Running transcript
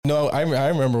No, I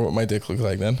remember what my dick looked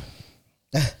like then.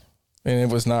 And it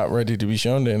was not ready to be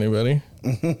shown to anybody.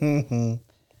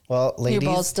 Well, ladies,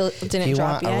 your balls still didn't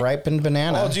drop yet. A ripened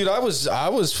banana. Oh, dude, I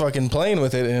was fucking playing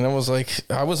with it, and I was like,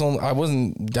 I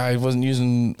wasn't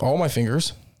using all my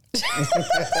fingers.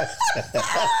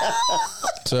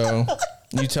 So,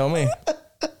 you tell me.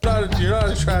 You're not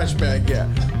a trash bag yet.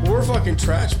 We're fucking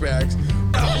trash bags.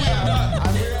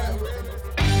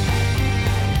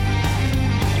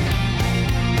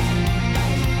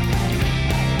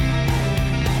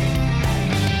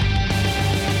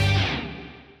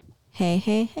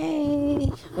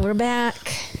 Hey. We're back.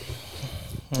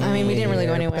 I mean, we didn't really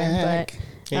go anywhere,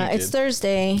 but it's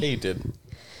Thursday. Yeah, you did.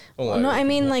 No, I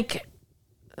mean,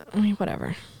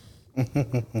 whatever.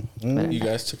 You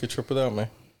guys took a trip without me.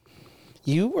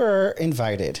 You were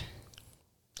invited.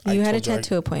 You had a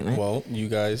tattoo appointment. Well, you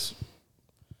guys,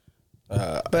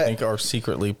 I think, are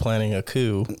secretly planning a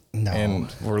coup. No.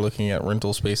 And we're looking at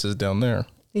rental spaces down there.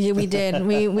 Yeah, we did.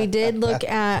 We did look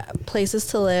at places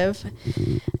to live,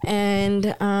 and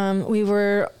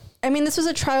this was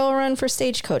a trial run for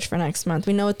Stagecoach for next month.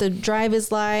 We know what the drive is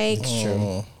like. It's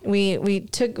true.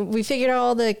 We figured out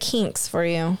all the kinks for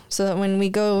you, so that when we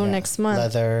go next month,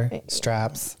 leather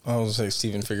straps. I was gonna say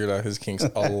Steven figured out his kinks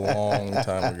a long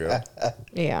time ago.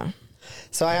 Yeah.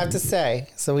 So I have to say,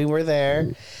 we were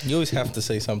there. You always have to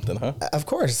say something, huh? Of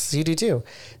course, you do too.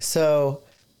 So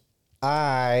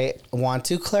I want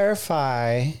to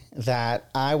clarify that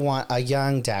I want a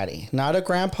young daddy, not a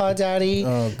grandpa daddy,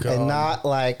 and not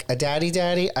like a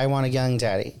daddy. I want a young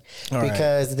daddy.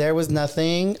 Because there was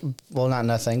nothing, well, not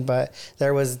nothing, but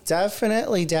there was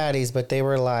definitely daddies, but they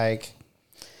were like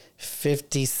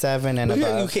 57 and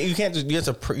above. You can't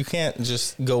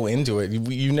just go into it.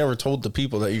 You never told the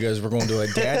people that you guys were going to a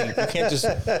daddy. You can't just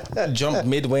jump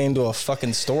midway into a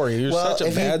fucking story. You're such a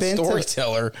bad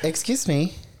storyteller. Excuse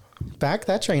me. Back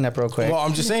that train up real quick. Well,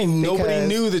 I'm just saying, nobody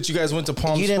knew that you guys went to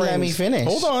Palm Springs. You didn't let me finish.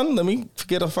 Hold on. Let me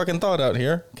get a fucking thought out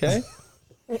here, okay?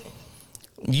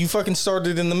 You fucking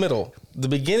started in the middle. The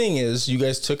beginning is you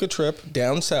guys took a trip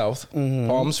down south,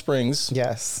 Palm Springs.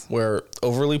 Yes. Where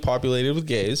overly populated with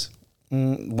gays.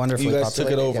 Wonderfully You guys took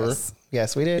it over.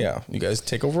 Yes, we did. Yeah, you guys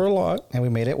take over a lot. And we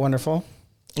made it wonderful.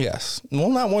 Yes.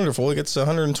 Well, not wonderful. It gets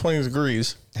 120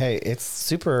 degrees. Hey, it's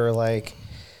super,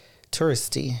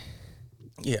 touristy.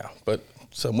 Yeah, but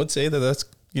some would say that that's,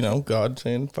 God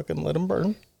saying fucking let him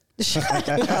burn.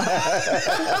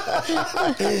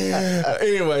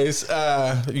 Anyways,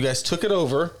 you guys took it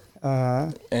over.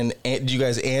 And do you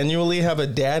guys annually have a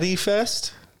daddy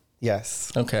fest?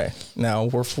 Yes. Okay. Now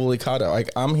we're fully caught up.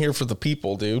 I'm here for the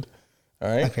people, dude. All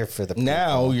right. I'm here for the people.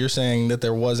 Now you're saying that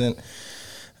there wasn't,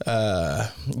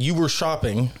 you were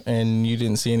shopping and you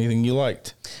didn't see anything you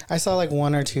liked. I saw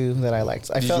one or two that I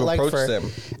liked. Did you approach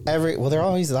them? They're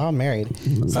all married.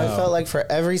 So I felt like for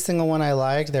every single one I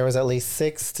liked, there was at least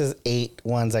 6 to 8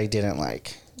 ones I didn't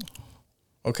like.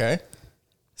 Okay.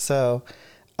 So,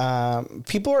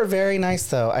 people were very nice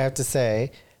though, I have to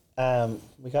say.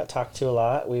 We got talked to a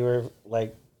lot. We were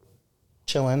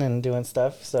chilling and doing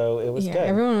stuff, so it was good.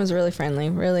 Everyone was really friendly,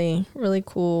 really, really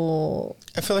cool.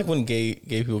 I feel like when gay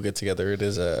people get together, it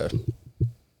is a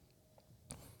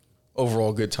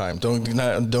overall good time. Don't get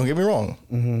me wrong.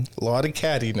 A lot of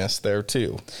cattiness there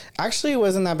too. Actually, it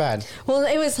wasn't that bad. Well,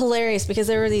 it was hilarious because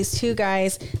there were these two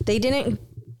guys. They didn't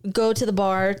go to the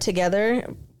bar together,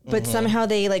 but somehow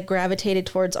they gravitated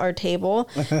towards our table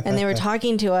and they were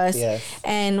talking to us. Yes.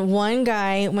 And one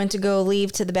guy went to go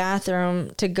to the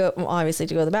bathroom to go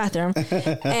to the bathroom.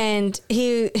 And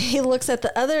he looks at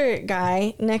the other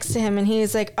guy next to him and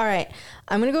he's like, all right,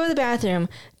 I'm going to go to the bathroom.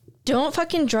 Don't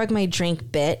fucking drug my drink,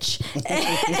 bitch.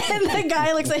 And the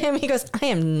guy looks at him. He goes, I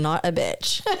am not a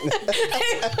bitch.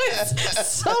 It was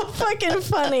so fucking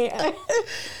funny.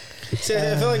 See,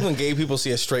 I feel like when gay people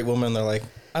see a straight woman, they're like,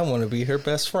 I want to be her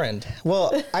best friend.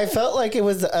 Well, I felt like it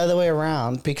was the other way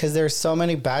around because there's so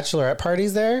many bachelorette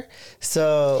parties there.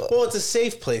 So, it's a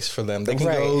safe place for them. They can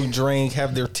go drink,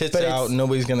 have their tits out, and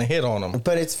nobody's going to hit on them.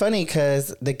 But it's funny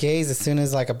because the gays, as soon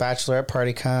as a bachelorette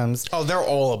party comes, they're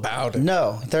all about it.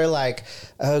 No, they're like,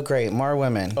 oh great, more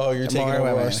women. Oh, you're taking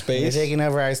over our space. You're taking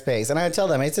over our space, and I tell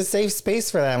them it's a safe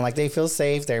space for them. They feel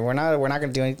safe. We're not going to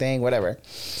do anything, whatever.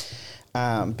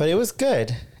 But it was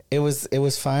good. It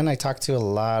was fun. I talked to a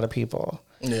lot of people.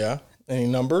 Yeah. Any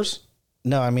numbers?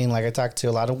 No, I mean, I talked to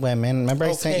a lot of women. Remember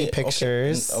I sent you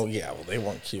pictures? Okay. Oh, yeah. Well, they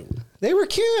weren't cute. They were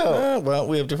cute. Well,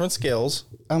 we have different skills.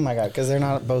 Oh, my God. Because they're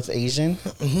not both Asian?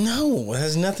 No. It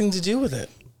has nothing to do with it.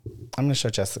 I'm going to show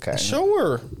Jessica. Show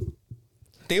her.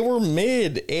 They were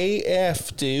mid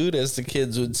AF, dude, as the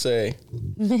kids would say.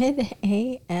 Mid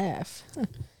AF.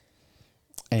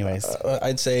 Anyways.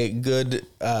 I'd say good,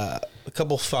 a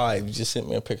couple 5 you just sent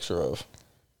me a picture of.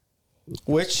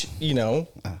 Which, you know,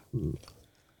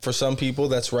 for some people,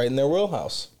 that's right in their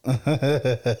wheelhouse.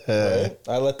 Right?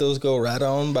 I let those go right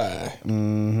on by.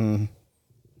 Mm-hmm.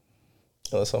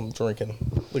 Unless I'm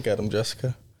drinking. Look at them,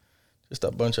 Jessica. Just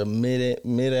a bunch of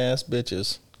mid-ass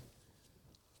bitches.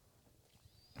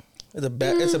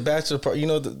 It's a bachelor party. You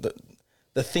know,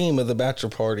 the theme of the bachelor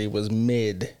party was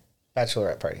mid.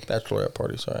 Bachelorette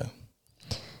party, sorry.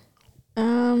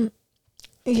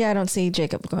 Yeah, I don't see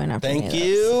Jacob going after Thank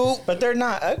you. But they're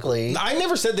not ugly. I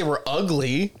never said they were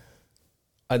ugly.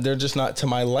 They're just not to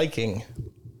my liking.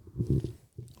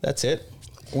 That's it.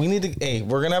 We need to. Hey,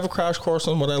 we're gonna have a crash course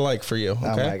on what I like for you. Okay?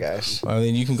 Oh my gosh! I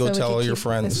mean, you can go tell all your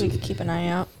friends. So we could keep an eye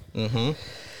out. Mm-hmm.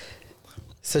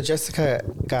 So Jessica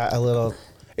got a little.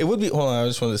 It would be. Hold on, I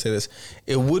just wanted to say this.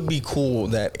 It would be cool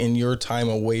that in your time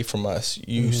away from us,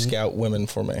 you scout women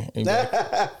for me. Like,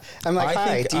 I'm like,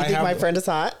 hi. Do you think my friend is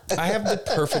hot? I have the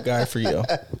perfect guy for you.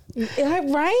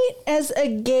 Right? As a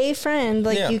gay friend,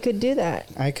 like you could do that.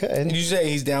 I could. You say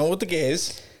he's down with the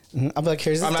gays. I'm like,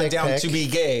 here's his I'm not down pic. to be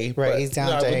gay. Right, he's down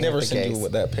to I would hang never with the send gays. you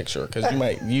with that picture because you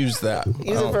might use that.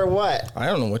 Use it for what? I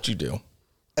don't know what you do.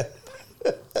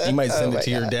 You might send it to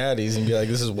your daddies and be like,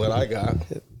 this is what I got.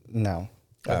 No,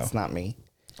 that's not me.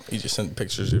 You just sent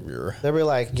pictures of your... They'll be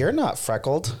like, you're not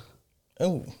freckled.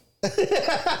 Oh.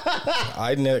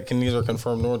 I can neither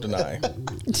confirm nor deny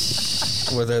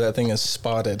whether that thing is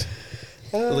spotted.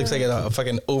 It looks like a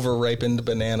fucking overripened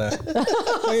banana.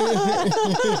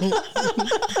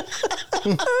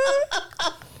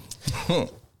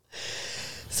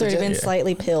 So you've been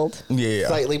slightly pilled. Yeah.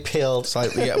 Slightly pilled.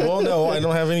 Slightly. Yeah. Well, no, I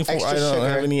don't have any. I don't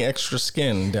have any extra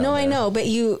skin down there. I know, but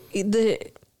the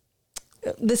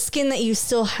skin that you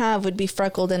still have would be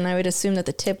freckled, and I would assume that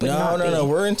the tip would not be. No.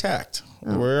 We're intact.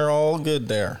 Oh. We're all good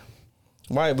there.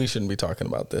 Why we shouldn't be talking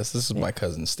about this? This is my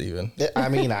cousin Steven. I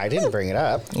mean, I didn't bring it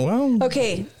up. Well,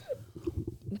 okay.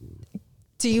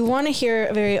 Do you want to hear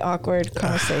a very awkward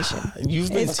conversation?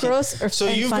 It's gross or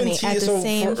funny at the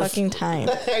same fucking time.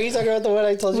 Are you talking about the one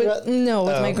I told you about? No,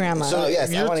 with my grandma. So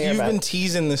yes, I want to hear about it. You've been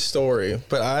teasing this story,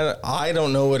 but I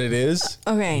don't know what it is.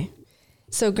 Okay.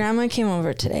 So grandma came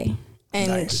over today,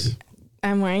 and nice.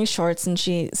 I'm wearing shorts, and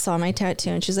she saw my tattoo,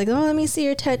 and she's like, "Oh, let me see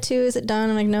your tattoo. Is it done?"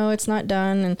 I'm like, "No, it's not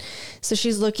done." And so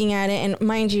she's looking at it, and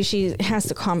mind you, she has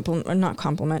to comment a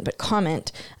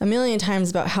million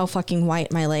times about how fucking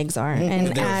white my legs are,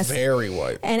 and they're very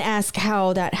white, and ask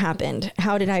how that happened.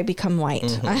 How did I become white?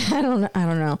 Mm-hmm. I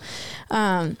don't know.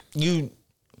 I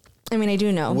mean, I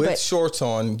do know. With but shorts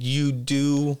on, you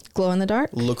do glow in the dark.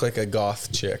 Look like a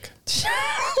goth chick.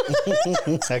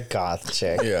 A goth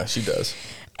chick. Yeah, she does.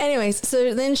 Anyways,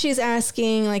 so then she's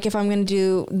asking like if I'm going to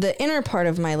do the inner part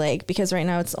of my leg because right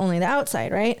now it's only the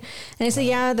outside, right? And I said,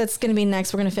 yeah, that's going to be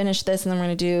next. We're going to finish this and then we're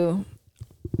going to do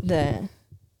the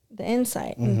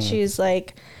inside. Mm-hmm. And she's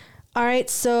like, all right,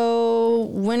 so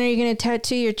when are you going to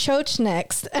tattoo your choach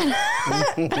next? And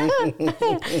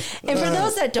for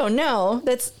those that don't know,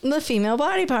 that's the female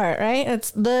body part, right?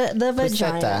 It's the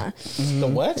vagina. Mm-hmm. The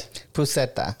what?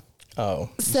 Puseta.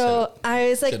 Oh. So I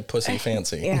was like, pussy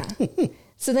fancy. Yeah.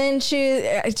 So then she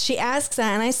asks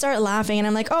that, and I start laughing, and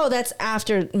I'm like, "Oh, that's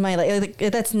after my leg.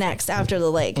 That's next after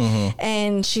the leg." Mm-hmm.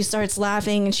 And she starts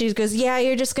laughing, and she goes, "Yeah,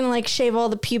 you're just gonna like shave all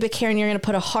the pubic hair, and you're gonna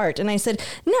put a heart." And I said,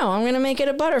 "No, I'm gonna make it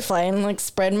a butterfly and like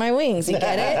spread my wings. You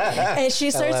get it?" And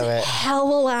she starts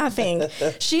hella laughing.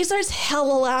 She starts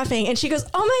hella laughing, and she goes,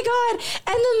 "Oh my god!"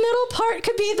 And the middle part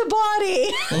could be the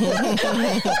body.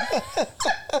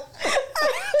 I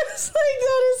was like,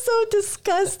 that is so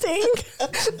disgusting.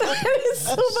 That is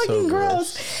so fucking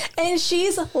gross. And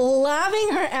she's laughing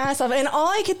her ass off. And all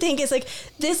I could think is like,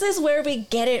 this is where we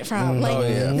get it from. Like,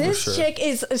 this chick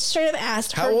is straight up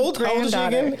asked her granddaughter. How old is she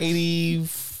again?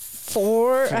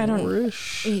 84? I don't know.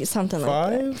 Something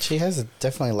like that. She has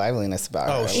definitely liveliness about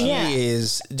her. Oh, she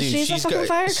is. Dude, she's a fucking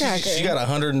firecracker. She got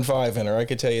 105 in her. I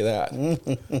could tell you that.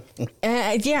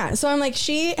 Yeah. So I'm like,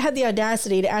 she had the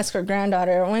audacity to ask her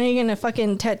granddaughter, when are you going to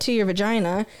fucking tattoo your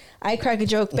vagina? I crack a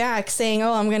joke back saying,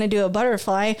 oh, I'm going to do a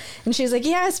butterfly. And she's like,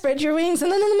 yeah, spread your wings.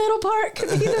 And then in the middle part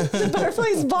could be the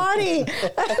butterfly's body.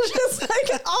 I was just like,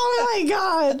 oh my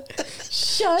God.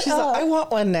 She's up. Like, I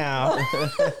want one now.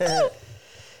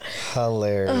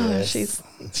 Hilarious.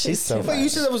 She's so funny. You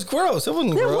said that was gross. It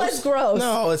wasn't gross. It was gross.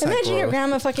 No, it's not gross. Imagine your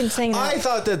grandma fucking saying that. I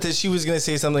thought that she was going to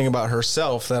say something about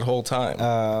herself that whole time.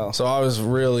 So I was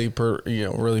really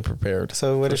prepared.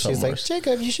 So what if she's like,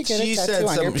 Jacob, you should get a tattoo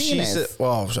on your penis?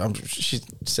 She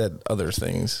said other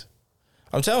things.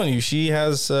 I'm telling you, she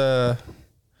has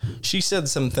She said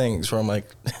some things where I'm like,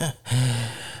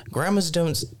 grandmas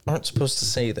aren't supposed to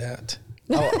say that.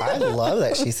 Oh, I love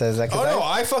that she says that. Oh, no,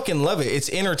 I fucking love it. It's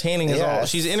entertaining as all.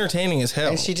 She's entertaining as hell.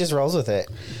 And she just rolls with it.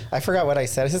 I forgot what I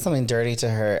said. I said something dirty to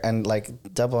her and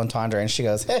like double entendre, and she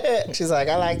goes, she's like,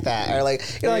 I like that. Or like,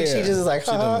 you know, like she just is like,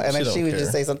 and then she would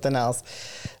just say something else.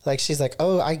 Like, she's like,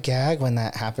 oh, I gag when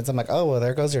that happens. I'm like, oh, well,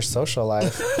 there goes your social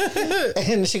life.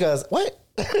 And she goes, what?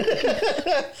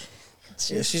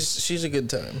 Yeah, she's a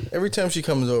good time. Every time she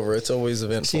comes over, it's always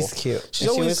eventful. She's cute. She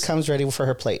always comes ready for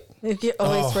her plate.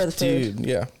 Always for the food. Dude,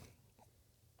 yeah.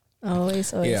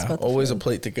 Always Yeah, about the always food. a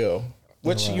plate to go.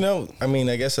 Which, you know, I mean,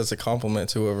 I guess that's a compliment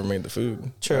to whoever made the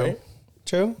food. True. Right?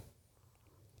 True.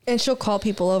 And she'll call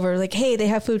people over like, hey, they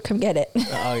have food, come get it.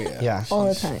 Oh, yeah. Yeah. All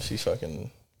the time. She's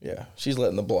fucking, yeah. She's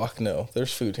letting the block know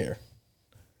there's food here.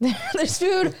 There's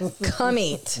food, come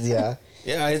eat. Yeah.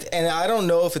 Yeah, and I don't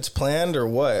know if it's planned or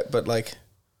what, but like,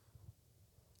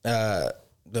 the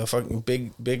fucking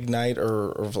big night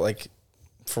or like,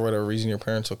 for whatever reason, your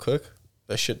parents will cook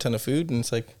a shit ton of food, and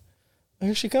it's like, oh,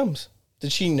 here she comes.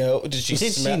 Did she know? Did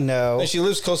she know? And she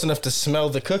lives close enough to smell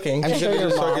the cooking. I'm sure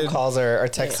your mom calls her or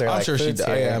texts her. I'm like, sure she does.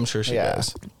 Yeah, I'm sure she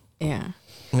does. Yeah.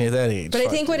 I mean, at that age. But I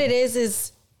think what it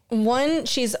is one,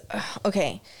 she's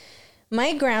okay.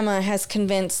 My grandma has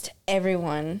convinced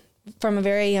everyone from a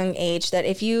very young age that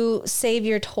if you save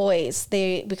your toys,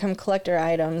 they become collector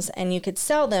items and you could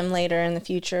sell them later in the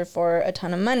future for a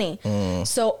ton of money.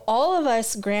 So all of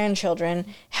us grandchildren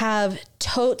have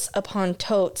totes upon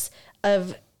totes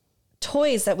of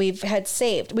toys that we've had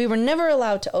saved. We were never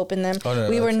allowed to open them. Oh, no,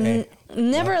 we were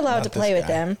never allowed to play with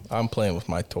them. I'm playing with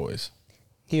my toys.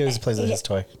 He always plays with his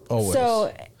toy. Always.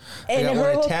 So, I got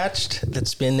one attached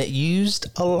that's been used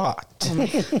a lot.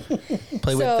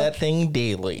 Play with that thing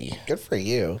daily. Good for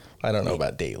you. I don't know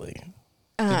about daily.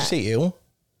 Did you say ew?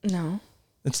 No.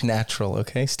 It's natural,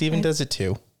 okay? Steven does it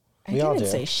too. I didn't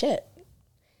say shit.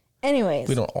 Anyways.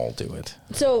 We don't all do it.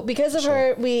 So because of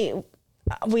her, well,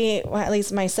 at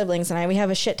least my siblings and I, we have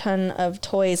a shit ton of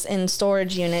toys in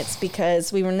storage units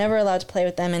because we were never allowed to play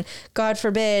with them. And God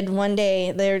forbid, one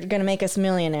day they're going to make us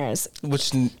millionaires.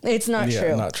 Which it's not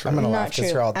true. Not true. I'm going to Not laugh true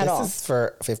this for all. at all. This is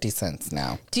for 50 cents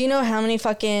now. Do you know how many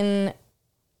fucking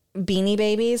Beanie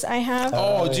Babies I have?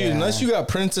 Oh, dude, unless you got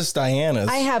Princess Diana's.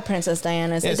 I have Princess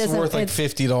Diana's. It's worth like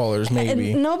 $50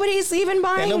 maybe. Nobody's even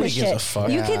buying nobody the gives shit. a fuck.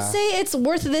 You could say it's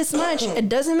worth this much. It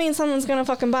doesn't mean someone's gonna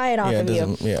fucking buy it off of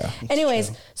you. Yeah.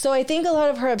 Anyways, so I think a lot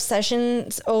of her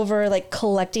obsessions over like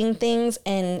collecting things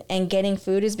and getting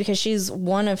food is because she's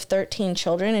one of 13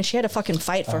 children and she had to fucking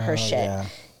fight for her shit. Yeah.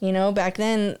 You know, back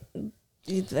then,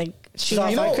 like If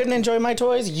I couldn't enjoy my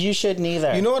toys, you should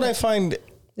neither. You know what I find?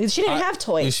 she didn't have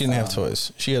toys. She didn't have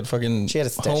toys. She had fucking. She had a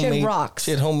stick. She had homemade rocks.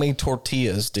 She had homemade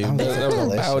tortillas, dude. That was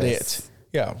about delicious. it.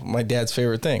 Yeah, my dad's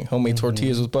favorite thing: homemade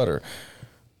tortillas with butter.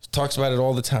 Talks about it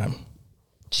all the time.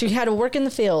 She had to work in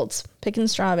the fields picking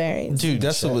strawberries. Dude,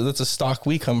 that's a stock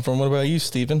we come from. What about you,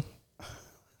 Steven?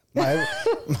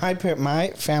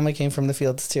 My family came from the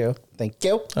fields too. Thank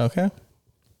you. Okay.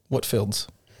 What fields?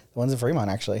 The ones in Fremont,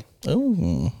 actually,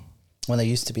 Oh, when they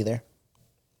used to be there.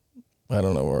 I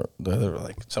don't know where they're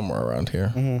like somewhere around here.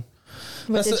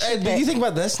 What did she But pick? you think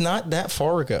about that, that's not that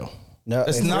far ago. No,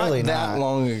 it's not really that not.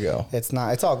 long ago. It's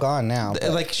not. It's all gone now.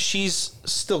 but Like she's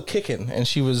still kicking, and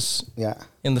she was yeah.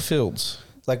 in the fields.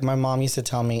 Like my mom used to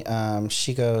tell me,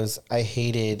 she goes, I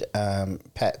hated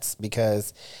pets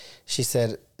because she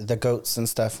said the goats and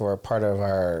stuff were a part of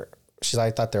our. She's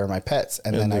like, I thought they were my pets,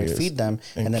 and then I would feed them,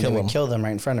 and then they would kill them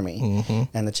right in front of me,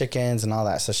 and the chickens and all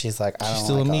that. So she's like, I don't. She's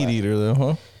still like a meat eater, though,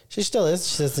 huh? She still is.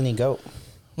 She doesn't eat goat.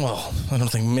 Well, I don't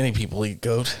think many people eat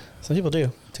goat. Some people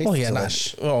do. Tastes Well, yeah,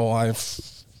 delish.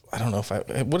 I don't know if I.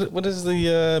 What is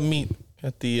the meat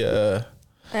at the?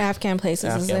 Afghan places,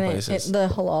 Afghan isn't places. it? The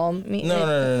halal meat.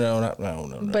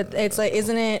 No. But it's like,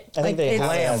 isn't it? I think they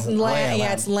have lamb.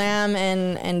 Yeah, it's lamb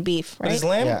and beef, right? But is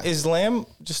lamb Yeah. is lamb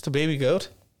just a baby goat?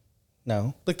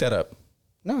 No, Look that up.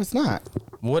 no, it's not.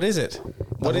 What is it?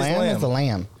 What is lamb? Is the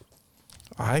lamb?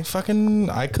 I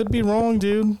could be wrong,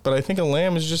 dude, but I think a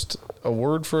lamb is just a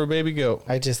word for a baby goat.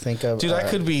 I just think of Dude, I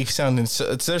could be sounding.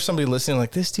 There's somebody listening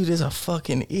like this dude is a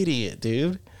fucking idiot,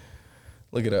 dude.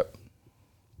 Look it up.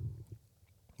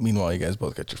 Meanwhile, you guys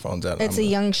both got your phones out. It's a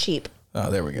young sheep. Oh,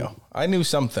 there we go. I knew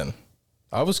something.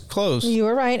 I was close. You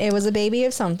were right. It was a baby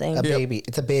of something. a baby.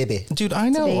 It's a baby. Dude, I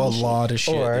know baby a sheep. lot of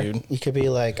shit, Or dude. you could be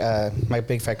like my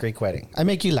big fat Greek wedding. I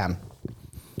make you lamb.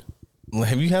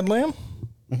 Have you had lamb?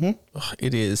 Mm-hmm. Oh,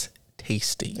 it is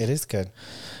tasty. It is good.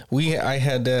 I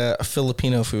had a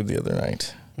Filipino food the other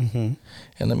night, and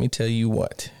let me tell you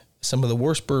what, some of the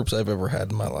worst burps I've ever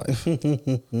had in my life.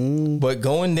 But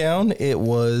going down, it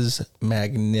was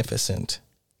magnificent.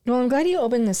 Well, I'm glad you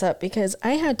opened this up because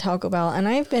I had Taco Bell and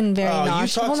I've been very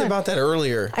nauseous. You talked about that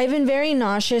earlier. I've been very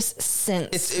nauseous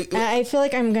since. I feel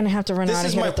like I'm going to have to run out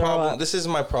of here to throw up. This is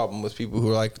my problem with people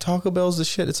who are like, Taco Bell's the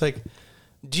shit. It's like,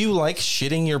 do you like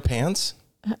shitting your pants?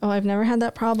 Oh, I've never had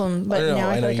that problem, but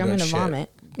now I feel like I'm going to vomit.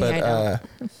 But I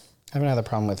haven't had the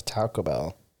problem with Taco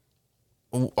Bell.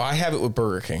 I have it with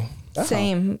Burger King.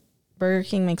 Same. Burger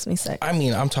King makes me sick. I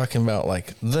mean, I'm talking about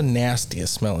like the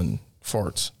nastiest smelling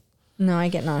farts. No, I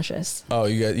get nauseous. Oh,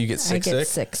 you get sick? I get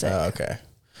sick. Oh, okay.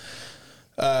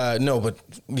 No, but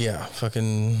yeah,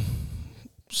 fucking.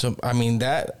 So I mean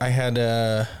that I had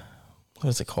what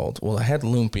is it called? Well, I had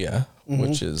lumpia,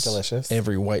 which is delicious.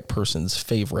 Every white person's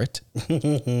favorite.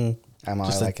 I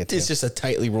like it too. It's just a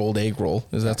tightly rolled egg roll.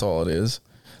 That's all it is.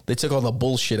 They took all the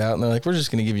bullshit out and they're like, we're just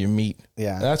gonna give you meat.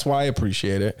 Yeah, that's why I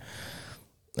appreciate it.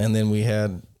 And then we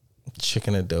had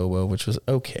chicken adobo, which was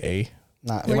okay.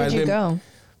 Where did you go?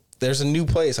 There's a new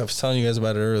place. I was telling you guys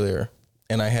about it earlier.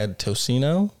 And I had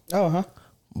tocino. Oh, huh.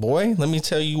 Boy, let me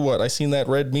tell you what. I seen that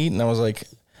red meat and I was like,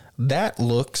 that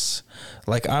looks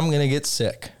like I'm going to get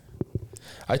sick.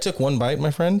 I took one bite, my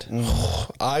friend.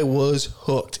 I was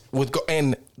hooked.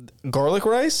 And garlic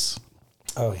rice.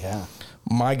 Oh, yeah.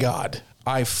 My God.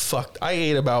 I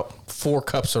ate about 4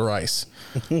 cups of rice.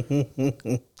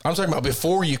 I'm talking about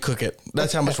before you cook it.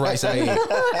 That's how much rice I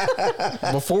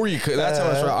ate. Before you cook, that's how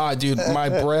much rice. Dude, my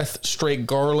breath, straight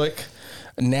garlic,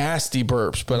 nasty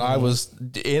burps. But I was,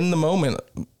 in the moment,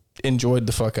 enjoyed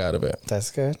the fuck out of it.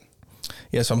 That's good.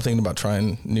 Yeah, so I'm thinking about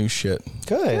trying new shit.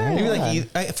 Good. Maybe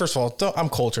first of all, I'm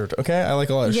cultured, okay? I like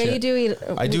a lot of shit. Yeah, you do eat.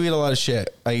 I do eat a lot of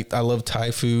shit. I love Thai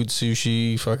food,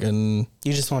 sushi, fucking...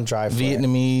 You just want to drive for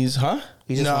Vietnamese, huh?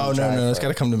 No. It's got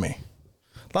to come to me.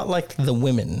 Not like the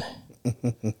women.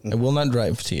 I will not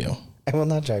drive to you. I will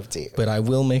not drive to you. But I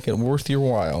will make it worth your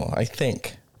while, I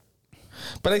think.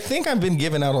 But I think I've been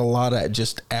giving out a lot of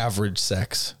just average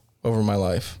sex over my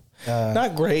life.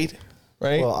 Not great,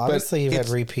 right? Well, obviously you've had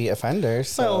repeat offenders.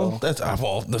 So. Well, that's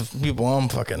the people I'm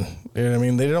fucking. You know what I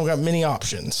mean? They don't got many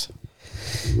options.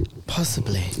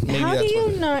 Possibly. How do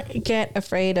you not get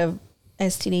afraid of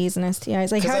STDs and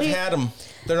STIs? Like, because I've had them.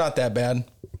 They're not that bad.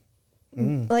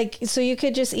 Like, so you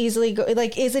could just easily go,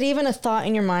 like, is it even a thought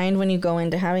in your mind when you go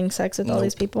into having sex with all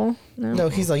these people? No,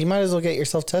 he's like, you might as well get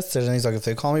yourself tested. And he's like, if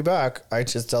they call me back, I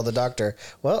just tell the doctor,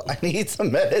 well, I need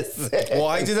some medicine. Well,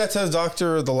 I did that to the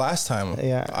doctor the last time.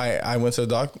 Yeah. I went to the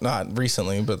doctor, not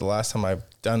recently, but the last time I've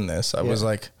done this, I was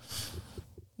like,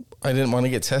 I didn't want to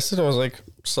get tested. I was like,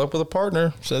 slept with a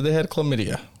partner, said they had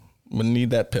chlamydia, would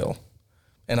need that pill.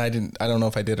 And I don't know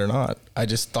if I did or not. I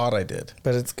just thought I did.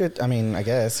 But it's good. I mean, I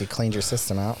guess you cleaned your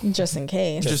system out. Just in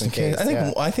case. Just in case.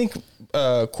 I think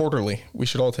quarterly, we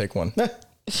should all take one.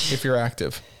 If you're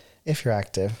active. If you're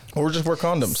active. Or just wear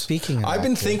condoms. Speaking of I've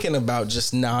been thinking about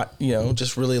just not,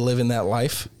 just really living that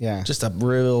life. Yeah. Just a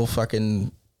real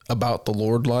fucking about the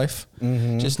Lord life.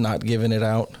 Mm-hmm. Just not giving it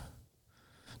out.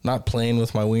 Not playing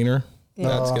with my wiener. Yeah.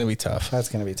 That's going to be tough. That's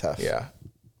going to be tough. Yeah.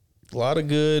 A lot of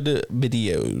good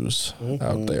videos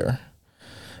out there.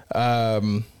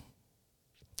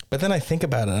 But then I think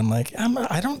about it. I'm like, I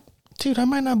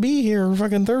might not be here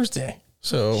fucking Thursday.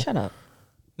 So shut up.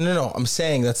 No. I'm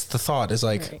saying that's the thought is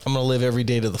like, right. I'm going to live every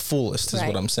day to the fullest is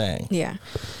what I'm saying. Yeah.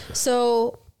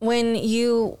 So when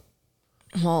I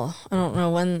don't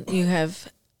know when you have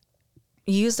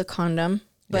used a condom,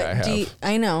 but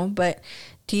I know, but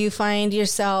do you find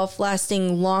yourself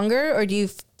lasting longer or do you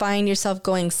find yourself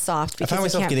going soft because I find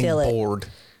myself getting bored?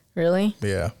 Really?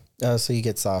 Yeah. Oh, so you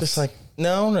get soft. Just like,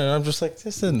 no. I'm just like,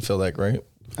 this doesn't feel that great.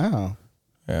 Oh.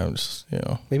 Yeah, I'm just,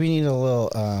 Maybe you need a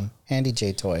little handy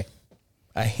J toy.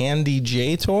 A handy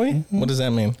J toy? Mm-hmm. What does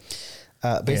that mean?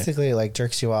 Basically, like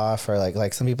jerks you off, or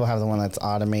like some people have the one that's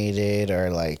automated, or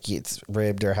like it's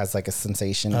ribbed, or has like a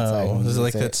sensation inside. Oh, is it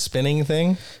like that spinning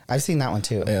thing? I've seen that one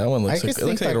too. Yeah, that one looks like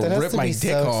it'll rip my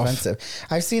dick off. Expensive.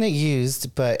 I've seen it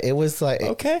used, but it was like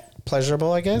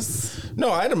pleasurable, I guess.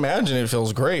 No, I'd imagine it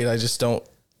feels great. I just don't.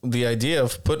 The idea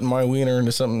of putting my wiener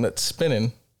into something that's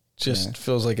spinning just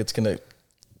feels like it's gonna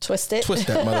twist that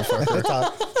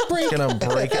motherfucker. It's gonna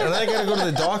break it, and I gotta go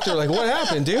to the doctor. Like, what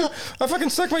happened, dude? I fucking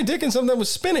stuck my dick in something that was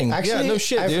spinning. Actually, no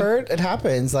shit, I've heard it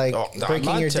happens, like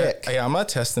breaking your dick. Yeah, I'm not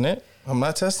testing it.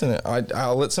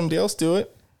 I'll let somebody else do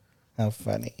it. How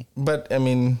funny. But I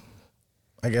mean,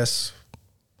 I guess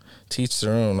teach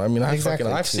their own. I mean,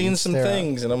 I've seen some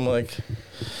things, and I'm like,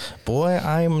 boy,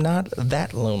 I'm not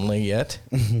that lonely yet.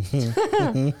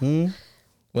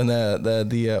 When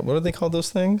the what do they call those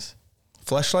things?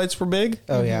 Fleshlights were big.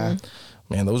 Oh yeah.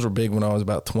 Man, those were big when I was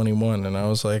about 21, and I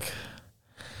was like,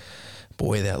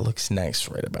 boy, that looks nice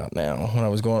right about now.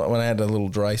 When I had a little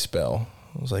dry spell,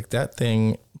 I was like, that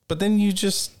thing. But then you're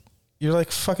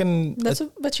like fucking. That's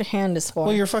what your hand is for.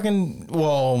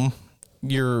 Well,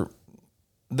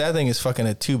 that thing is fucking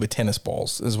a tube of tennis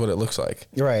balls, is what it looks like.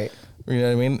 Right. You know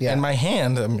what I mean? Yeah. And my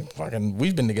hand, I mean,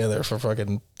 we've been together for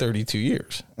fucking 32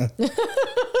 years.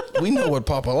 We know what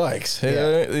Papa likes.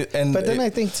 Yeah. But then I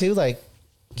think too, like,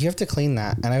 you have to clean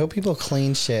that, and I hope people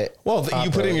clean shit. Well,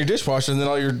 you put it in your dishwasher, and then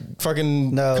all your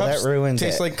fucking cups that ruins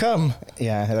taste it. like cum.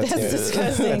 Yeah, that's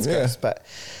disgusting. That's gross, but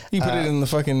You put it in the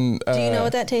fucking. Do you know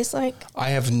what that tastes like?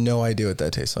 I have no idea what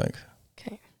that tastes like.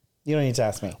 Okay. you don't need to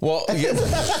ask me. Well,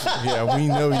 yeah, we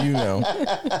know you know.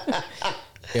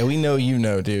 Yeah, we know you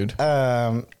know, dude.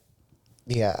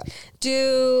 Yeah.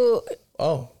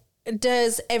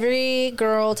 Does every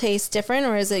girl taste different,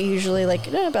 or is it usually like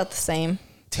about the same?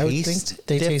 I would think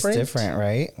they taste different,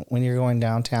 right? When you're going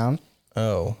downtown.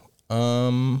 Oh,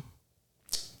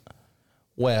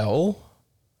 well,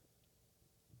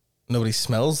 nobody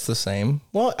smells the same.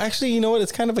 Well, actually, you know what?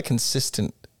 It's kind of a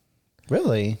consistent.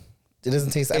 Really? It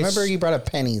doesn't taste. I remember you brought up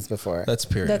pennies before. That's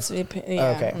period. That's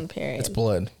okay. On period. It's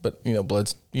blood, but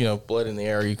blood in the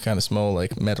air. You kind of smell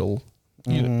like metal.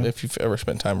 If you've ever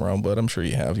spent time around blood, I'm sure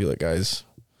you have. You let guys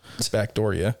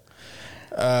backdoor you.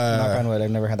 Knock on wood.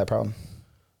 I've never had that problem.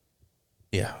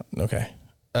 Yeah. Okay.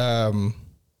 Yeah.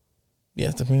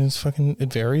 I mean,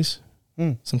 it varies.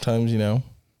 Sometimes,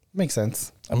 Makes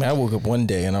sense. I mean, I woke up one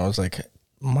day and I was like,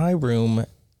 my room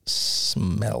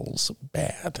smells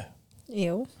bad.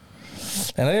 Ew.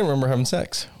 And I didn't remember having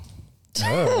sex.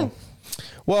 Oh.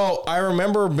 Well, I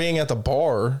remember being at the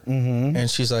bar and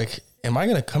she's like, am I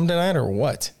going to come tonight or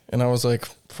what? And I was like,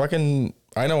 fucking,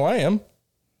 I know I am.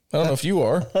 I don't know if you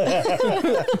are.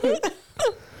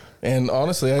 And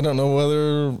honestly, I don't know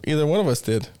whether either one of us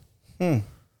did. And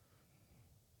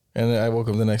I woke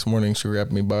up the next morning. She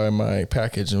grabbed me by my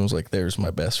package and was like, there's my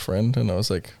best friend. And I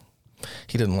was like,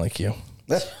 he didn't like you.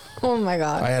 Oh my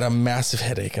God. I had a massive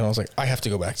headache and I was like, I have to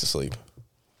go back to sleep.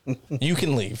 You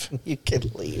can leave. You can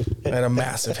leave. I had a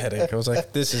massive headache. I was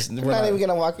like, we're not even going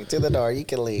to walk you to the door. You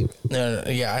can leave. No.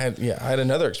 Yeah. I had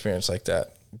another experience like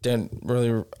that. Didn't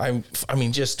really, I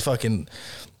mean, just fucking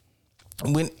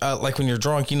when you're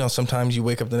drunk, sometimes you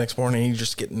wake up the next morning and you're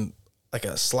just getting like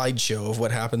a slideshow of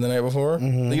what happened the night before.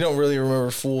 You don't really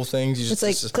remember full things. You just,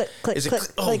 it's like click,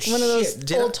 oh, like one of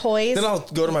those old toys. Then I'll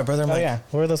go to my brother. I'm yeah.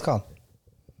 What are those called?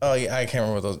 Oh yeah, I can't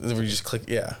remember those. Where you just click.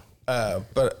 Yeah.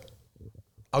 But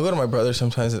I'll go to my brother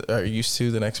sometimes. I used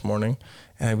to the next morning,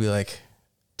 and I'd be like,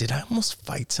 "Did I almost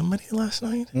fight somebody last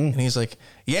night?" And he's like,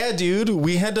 "Yeah, dude,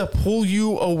 we had to pull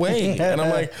you away." And I'm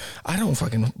like, "I don't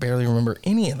fucking barely remember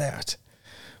any of that."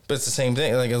 But it's the same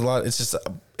thing. Like it's just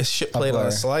it's shit played on a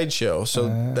slideshow. So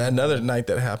another night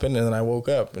that happened, and then I woke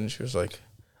up, and she was like,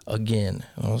 "Again,"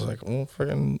 and I was like, "Well,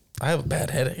 freaking, I have a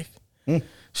bad headache."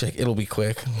 She's like, "It'll be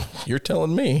quick." You're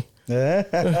telling me.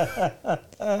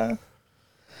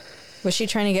 Was she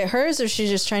trying to get hers, or she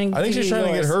just trying to? I think she's trying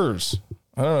to get hers.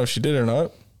 I don't know if she did or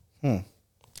not.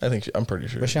 I think I'm pretty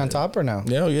sure. Was she on top or no?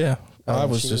 Yeah, yeah. I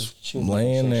was just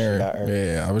laying there.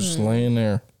 Yeah, I was just laying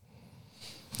there.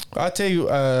 I tell you,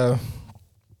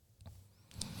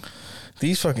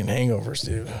 these fucking hangovers,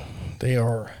 dude. They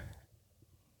are.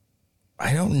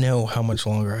 I don't know how much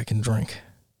longer I can drink.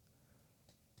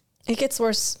 It gets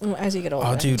worse as you get older.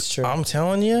 Oh, dude, I'm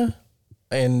telling you,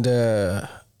 and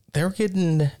they're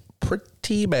getting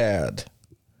pretty bad.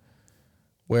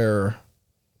 Where,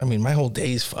 I mean, my whole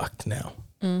day's fucked now.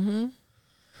 And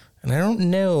I don't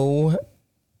know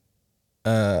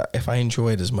if I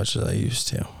enjoy it as much as I used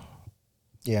to.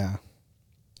 Yeah.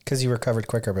 Because you recovered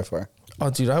quicker before. Oh,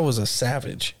 dude, I was a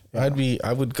savage. Yeah.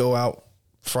 I would go out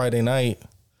Friday night,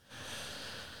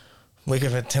 wake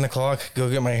up at 10 o'clock,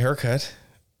 go get my hair cut,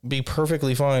 be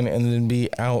perfectly fine, and then be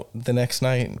out the next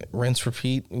night, rinse,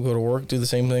 repeat, go to work, do the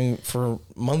same thing for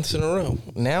months in a row.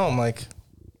 Now I'm like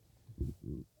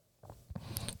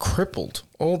crippled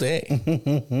all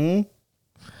day.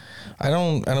 I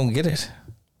don't get it.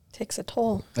 Takes a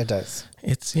toll. It does.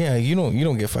 It's you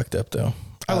don't get fucked up though.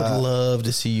 I would love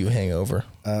to see you hungover.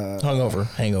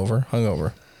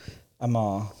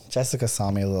 Jessica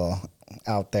saw me a little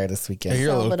out there this weekend. Yeah,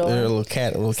 you're a little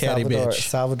catty bitch.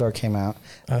 Salvador came out.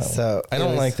 So I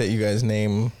don't like that you guys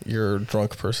name your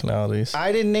drunk personalities.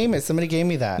 I didn't name it. Somebody gave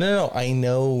me that. No, I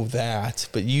know that,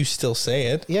 but you still say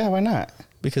it. Yeah, why not?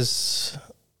 Because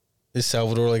is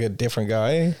Salvador like a different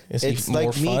guy? Is it's he more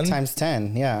like fun? Me times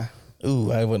 10. Yeah. Ooh,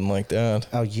 I wouldn't like that.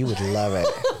 Oh, you would love it.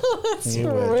 That's rude.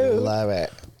 Would love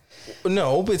it.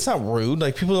 No, but it's not rude.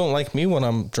 Like, people don't like me when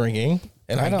I'm drinking,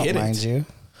 and I don't get mind it. you.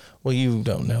 Well, you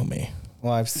don't know me.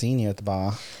 Well, I've seen you at the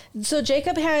bar. So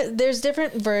Jacob there's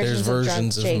different versions of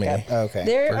drunk Jacob. Me. Okay.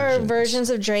 There are versions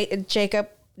of Jacob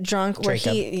drunk where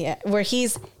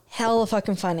he's hella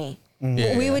fucking funny.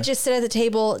 Yeah. We would just sit at the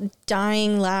table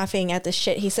dying laughing at the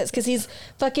shit he says because he's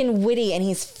fucking witty and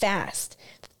he's fast.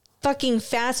 Fucking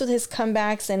fast with his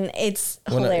comebacks, and it's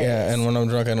hilarious. And when I'm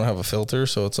drunk, I don't have a filter,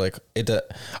 so it's like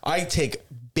I take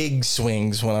big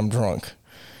swings when I'm drunk,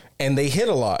 and they hit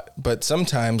a lot. But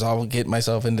sometimes I'll get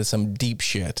myself into some deep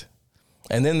shit,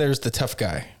 and then there's the tough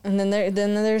guy, and then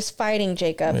there's fighting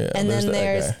Jacob, and then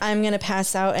there's I'm gonna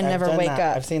pass out and never wake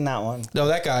up. I've seen that one. No,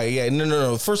 that guy. Yeah,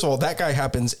 no. First of all, that guy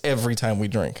happens every time we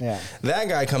drink. Yeah, that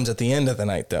guy comes at the end of the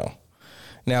night, though.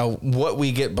 Now, what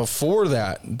we get before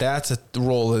that's a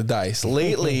roll of the dice.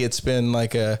 Lately, it's been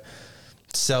like a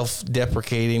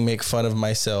self-deprecating, make fun of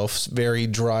myself, very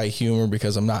dry humor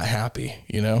because I'm not happy,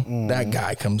 you know? That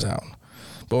guy comes out.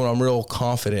 But when I'm real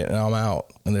confident and I'm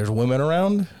out and there's women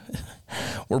around,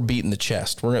 we're beating the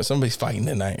chest. Somebody's fighting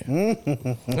tonight.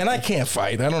 And I can't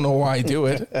fight. I don't know why I do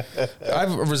it.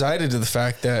 I've resided to the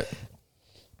fact that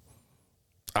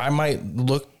I might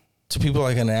look to people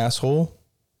like an asshole,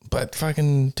 but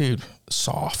fucking, dude,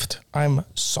 soft. I'm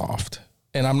soft.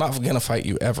 And I'm not going to fight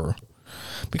you ever.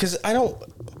 Because how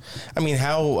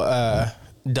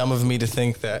dumb of me to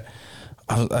think that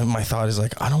my thought is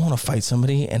like, I don't want to fight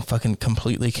somebody and fucking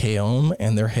completely KO them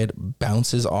and their head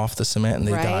bounces off the cement and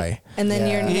they die. And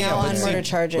then you're now on murder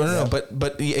charges. No,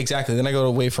 but exactly. Then I go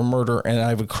away for murder and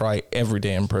I would cry every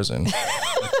day in prison.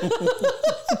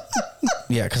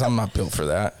 Yeah, because I'm not built for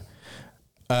that.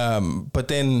 But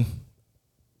then...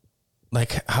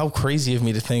 Like, how crazy of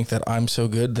me to think that I'm so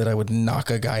good that I would knock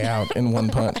a guy out in one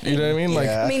punch. You know what I mean? Like,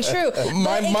 I mean, true.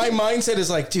 My mindset is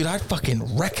like, dude, I'd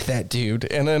fucking wreck that dude.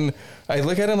 And then I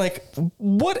look at him like,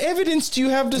 what evidence do you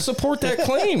have to support that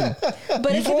claim?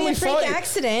 But it could be a freak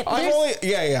accident.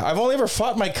 I've only ever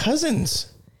fought my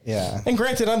cousins. Yeah. And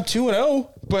granted, I'm 2-0,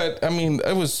 but I mean,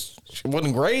 it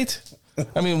wasn't great.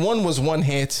 I mean, one was one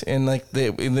hit, and and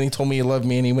then he told me he loved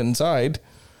me, and he went inside.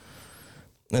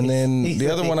 And then the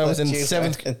other one I was in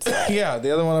seventh. Yeah,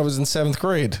 the other one I was in 7th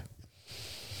grade.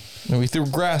 And we threw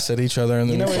grass at each other. And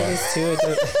then you know what it is too?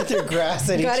 Threw grass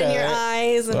at each other. Got in your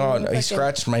eyes. And he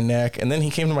scratched my neck. And then he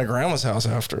came to my grandma's house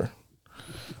after.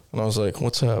 And I was like,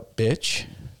 what's up, bitch?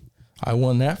 I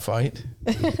won that fight.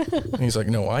 And he's like,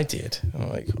 no, I did. And I'm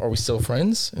like, are we still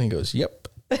friends? And he goes, yep.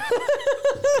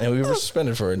 And we were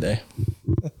suspended for a day.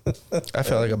 I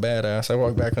felt like a badass. I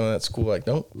walked back into that school like,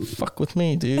 don't fuck with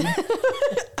me, dude.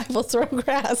 I will throw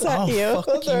grass at you. I'll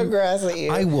throw grass at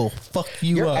you. I will fuck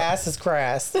you Your up. Your ass is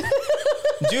crass.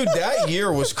 Dude, that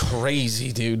year was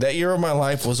crazy, dude. That year of my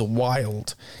life was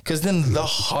wild. Because then the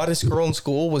hottest girl in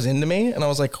school was into me. And I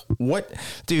was like, what?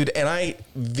 Dude, and I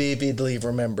vividly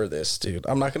remember this, dude.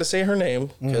 I'm not going to say her name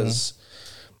because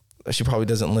she probably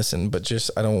doesn't listen. But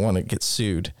just, I don't want to get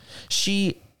sued.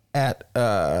 She at,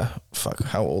 how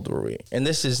old were we? And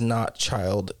this is not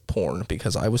child porn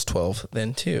because I was 12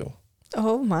 then too.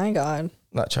 Oh my God.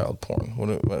 Not child porn. I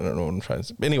don't know what I'm trying to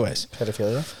say. Anyways.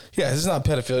 Pedophilia? Yeah, this is not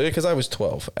pedophilia because I was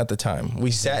 12 at the time.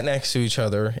 We sat next to each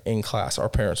other in class. Our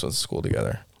parents went to school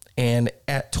together. And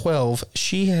at 12,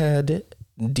 she had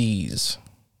D's.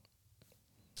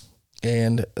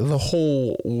 And the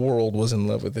whole world was in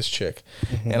love with this chick.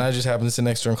 Mm-hmm. And I just happened to sit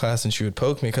next to her in class and she would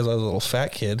poke me because I was a little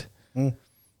fat kid. Mm.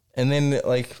 And then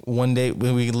like one day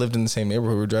when we lived in the same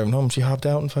neighborhood, we were driving home, she hopped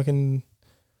out and fucking...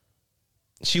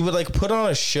 She would like put on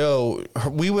a show.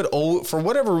 We would, for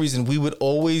whatever reason, we would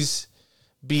always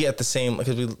be at the same,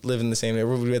 because we live in the same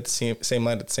neighborhood, we'd be at the same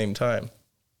line at the same time.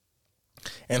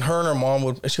 And her and her mom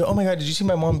would, she'd go, oh my God, did you see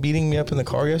my mom beating me up in the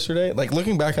car yesterday? Like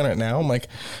looking back on it now, I'm like,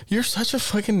 you're such a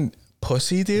fucking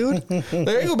pussy, dude. Like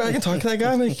I go back and talk to that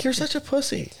guy, I'm like, you're such a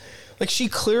pussy. Like she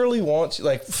clearly wants,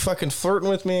 like fucking flirting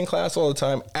with me in class all the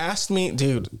time. Asked me,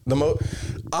 dude,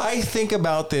 I think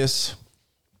about this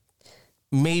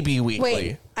maybe weekly.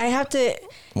 Wait, I have to.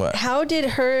 What? How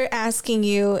did her asking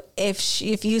you if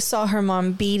you saw her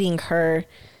mom beating her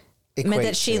meant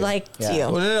that she liked you?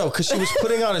 Well, no, because she was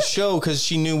putting on a show because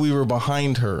she knew we were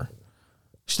behind her.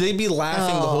 So they'd be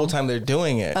laughing the whole time they're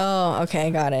doing it. Oh,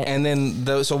 okay, got it. And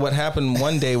then, so what happened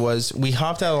one day was we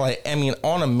hopped out of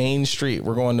on a main street.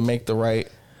 We're going to make the right,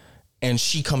 and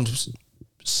she comes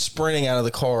sprinting out of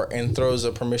the car and throws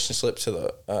a permission slip to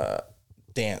the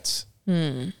dance.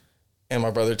 And my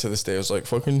brother to this day was like,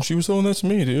 fucking, she was throwing that to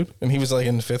me, dude. And he was like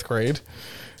in 5th grade.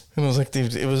 And I was like,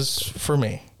 dude, it was for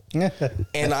me.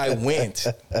 And I went,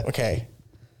 okay.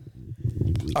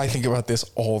 I think about this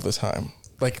all the time.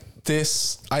 Like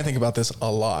I think about this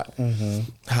a lot.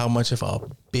 How much of a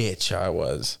bitch I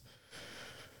was.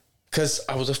 Because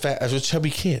I was a chubby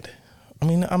kid. I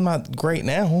mean, I'm not great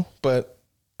now, but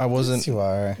I wasn't. Yes, you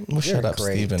are. Well, shut up,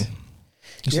 great. Steven.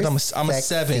 You said I'm a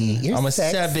 7. You're I'm a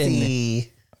sexy.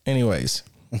 7. Anyways.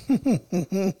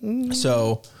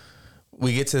 So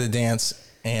we get to the dance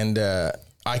and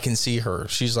I can see her.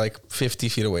 She's like 50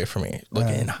 feet away from me,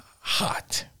 looking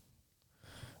hot.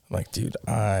 I'm like, dude,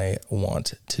 I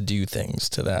want to do things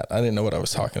to that. I didn't know what I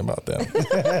was talking about then.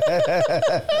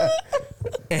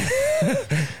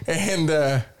 and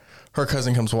her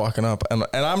cousin comes walking up, and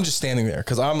I'm just standing there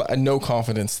because I'm no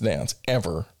confidence to dance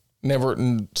ever. Never.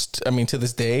 I mean, to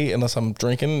this day, unless I'm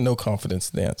drinking, no confidence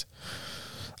to dance.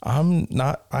 I'm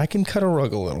not. I can cut a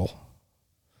rug a little,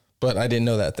 but I didn't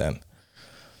know that then.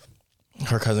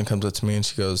 Her cousin comes up to me and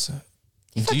she goes,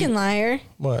 "You fucking liar!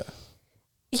 What?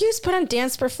 You just put on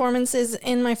dance performances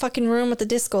in my fucking room with the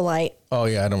disco light." Oh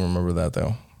yeah, I don't remember that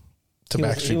though. To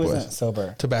Backstreet Boys. He wasn't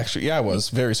sober. To Backstreet. Yeah, I was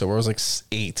very sober. I was like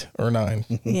 8 or 9.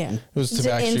 Yeah. It was to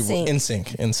Backstreet Boys.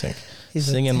 NSYNC. He's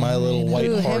singing My Little White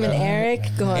Heart. Him and Eric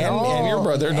going and your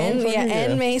brother.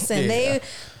 And Mason. Yeah.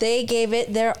 They gave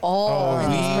it their all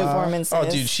in these performances. Oh,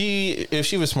 dude, if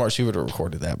she was smart, she would have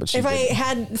recorded that. But if I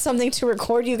had something to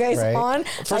record you guys on,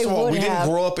 First of all, we didn't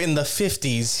grow up in the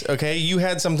 50s, okay? You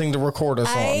had something to record us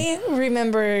on. I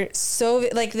remember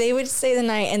like they would say the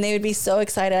night and they would be so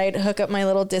excited. I'd hook up my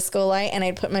little disco light and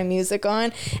I'd put my music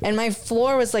on, and my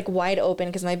floor was like wide open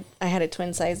because I had a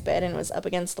twin size bed and it was up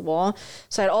against the wall.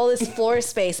 So I had all this floor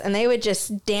space and they would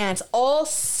just dance all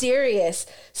serious,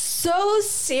 so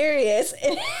serious.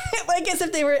 Like as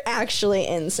if they were actually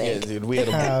in sync. Yeah, dude, we had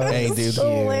a hey, dude,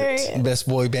 hilarious. Best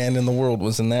boy band in the world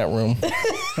was in that room.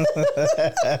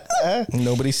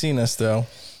 Nobody seen us though.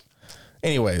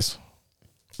 Anyways,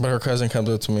 but her cousin comes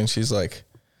up to me and she's like,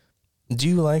 "Do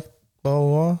you like blah blah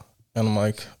blah?" And I'm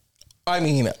like, I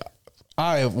mean,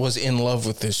 I was in love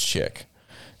with this chick,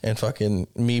 and fucking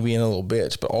me being a little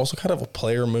bitch, but also kind of a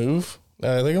player move.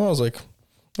 I think I was like,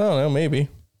 I don't know, maybe.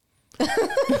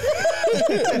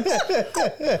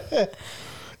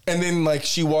 And then like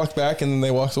she walked back and then they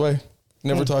walked away.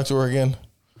 Never talked to her again.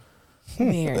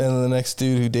 Weird. And the next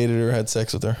dude who dated her had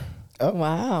sex with her. Oh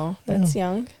wow, that's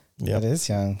young. Yeah, that is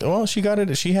young. Well, she got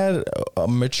it. She had a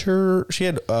mature. She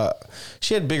had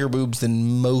bigger boobs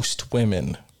than most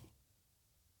women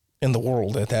in the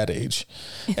world at that age.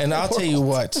 And I'll tell you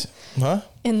what, huh?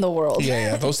 In the world.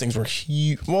 Yeah, those things were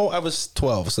huge. Well, I was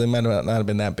 12, so they might not have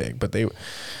been that big, but they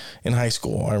in high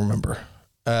school, I remember.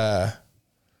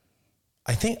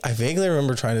 I think I vaguely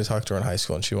remember trying to talk to her in high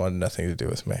school and she wanted nothing to do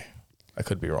with me. I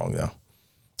could be wrong though.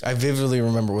 I vividly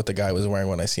remember what the guy was wearing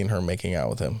when I seen her making out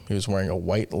with him. He was wearing a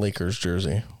white Lakers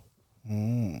jersey.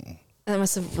 That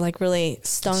must have like really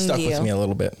stuck with me a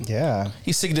little bit. Yeah.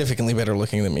 He's significantly better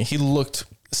looking than me. He looked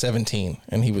 17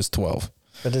 and he was 12.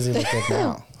 But does he look good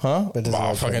now? Huh? But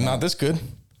fucking not this good.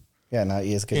 Yeah, not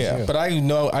as good as you. But I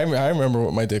know, I remember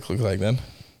what my dick looked like then.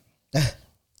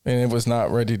 And it was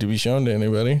not ready to be shown to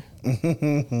anybody.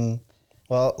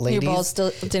 Well, ladies, your balls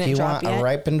still didn't drop yet. A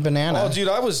ripened banana. Oh, dude,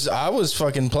 I was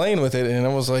fucking playing with it, and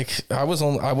I was like, I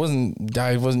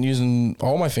wasn't using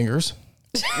all my fingers.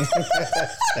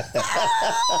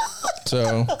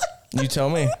 So you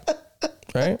tell me,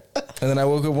 right? And then I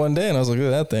woke up one day and I was like,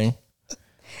 look at that thing.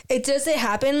 Does it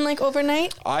happen like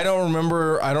overnight? I don't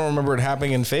remember it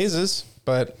happening in phases,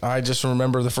 but I just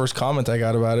remember the first comment I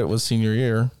got about it was senior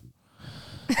year.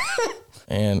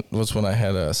 And it was when I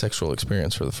had a sexual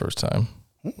experience for the first time.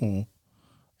 Mm-mm.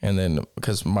 And then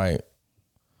because my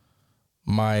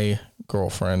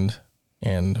girlfriend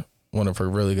and one of her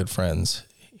really good friends,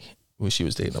 she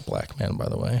was dating a black man, by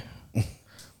the way,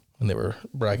 and they were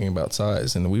bragging about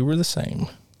size, and we were the same.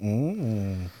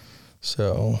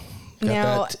 So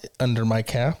got that under my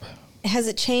cap. Has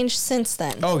it changed since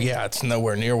then? Oh yeah, it's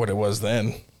nowhere near what it was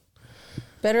then.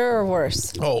 Better or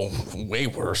worse? Oh, way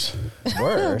worse.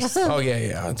 Worse? Oh,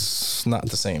 yeah. It's not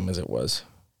the same as it was.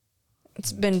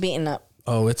 It's been beaten up.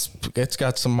 Oh, it's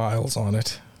got some miles on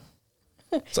it.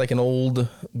 It's like an old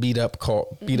beat up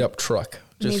truck.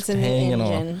 Just hanging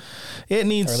on. It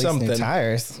needs something. New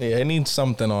tires. Yeah, it needs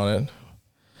something on it.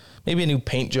 Maybe a new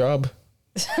paint job.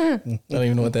 I don't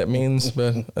even know what that means,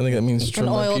 but I think that means trim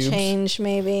an oil pubes. Change,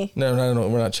 maybe. No,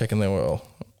 we're not checking the oil.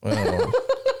 I don't know.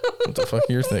 What the fuck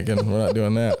you're thinking? We're not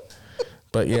doing that.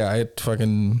 But yeah, back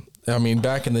in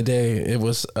the day, it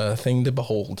was a thing to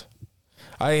behold.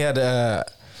 I had a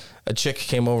chick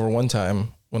came over one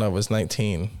time when I was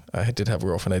 19. I did have a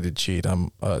girlfriend. I did cheat.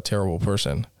 I'm a terrible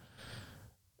person.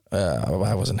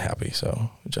 I wasn't happy,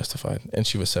 so justified. And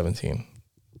she was 17.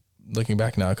 Looking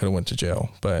back now, I could have went to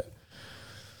jail, but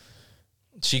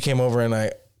she came over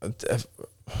and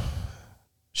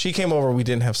she came over. We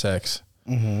didn't have sex,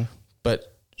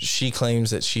 but she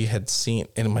claims that she had seen,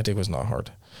 and my dick was not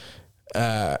hard,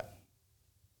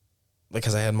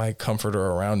 because I had my comforter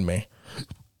around me,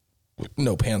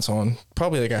 no pants on,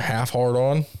 probably like a half hard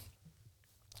on.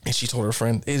 And she told her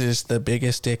friend, "It is the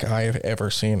biggest dick I have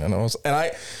ever seen." And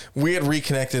we had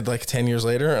reconnected like 10 years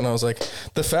later. And I was like,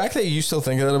 the fact that you still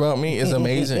think that about me is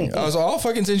amazing. I was like, I'll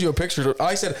fucking send you a picture.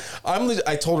 I said,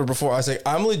 I told her before, I was like,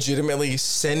 I'm legitimately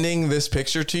sending this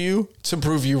picture to you to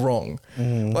prove you wrong.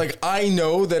 Like, I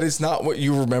know that it's not what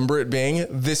you remember it being.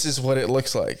 This is what it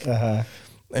looks like.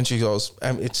 And she goes,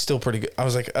 it's still pretty good. I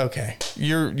was like, okay,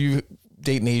 you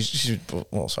dating Asian.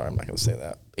 Well, sorry, I'm not going to say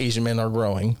that. Asian men are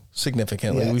growing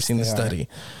significantly. Yes, we've seen the study.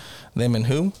 Them and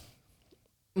who?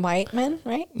 White men,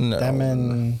 right? No. Them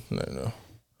and no.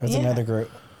 There's another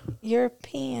group.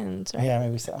 Europeans, right? Yeah,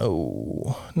 maybe so.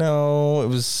 Oh no, it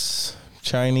was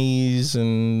Chinese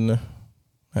and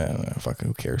I don't know. Fuck,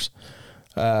 who cares?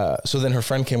 So then her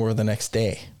friend came over the next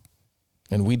day,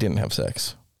 and we didn't have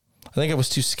sex. I think I was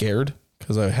too scared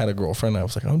because I had a girlfriend. I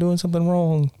was like, I'm doing something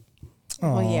wrong.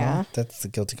 Well, yeah. That's the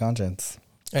guilty conscience.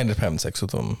 I ended up having sex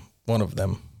with one of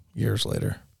them, years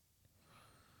later.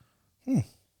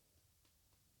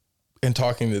 And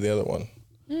talking to the other one.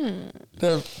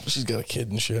 She's got a kid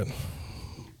and shit.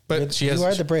 But you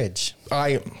are the bridge.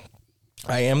 I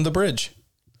am the bridge.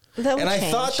 That will change.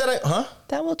 I thought that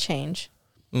that will change.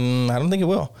 I don't think it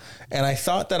will. And I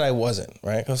thought that I wasn't,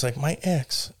 right? I was like, my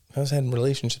ex, I was having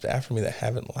relationships after me that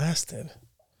haven't lasted.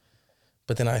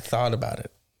 But then I thought about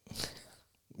it.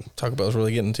 Talk about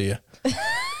really getting to you.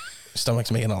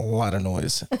 Stomach's making a lot of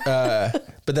noise. But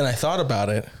then I thought about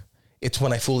it. It's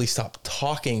when I fully stop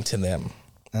talking to them.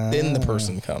 Then the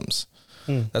person comes.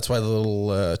 That's why the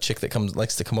little chick that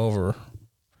likes to come over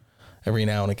every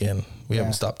now and again. We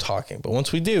haven't stopped talking. But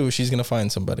once we do, she's going to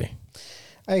find somebody.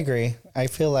 I agree. I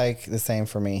feel like the same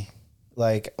for me.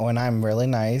 Like when I'm really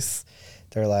nice,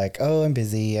 they're like, oh, I'm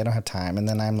busy. I don't have time. And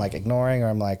then I'm like ignoring, or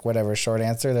I'm like, whatever, short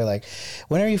answer. They're like,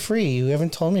 when are you free? You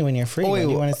haven't told me when you're free. When do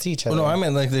you want to see each other? No, I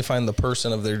meant like they find the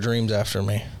person of their dreams after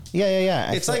me.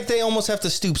 Yeah. It's like they almost have to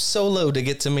stoop so low to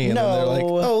get to me. And then they're like,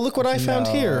 oh, look what I found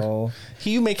here.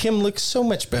 You make him look so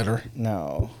much better.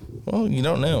 No. Well, you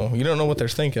don't know. You don't know what they're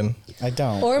thinking. I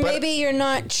don't. Or maybe you're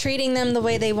not treating them the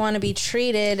way they want to be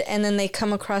treated, and then they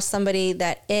come across somebody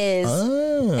that is,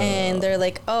 and they're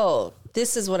like, oh,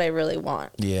 this is what I really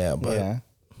want. Yeah, but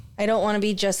I don't want to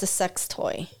be just a sex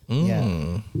toy.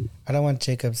 Yeah. I don't want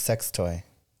Jacob's sex toy.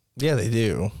 Yeah, they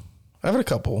do. I've had a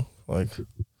couple. Like,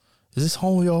 is this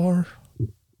all we are?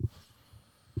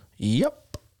 Yep.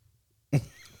 At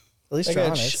least you're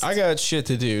honest. I got shit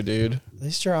to do, dude. At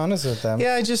least you're honest with them.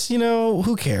 Yeah, I just,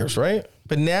 who cares, right?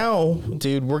 But now,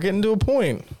 dude, we're getting to a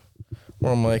point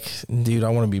where I'm like, dude, I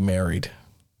want to be married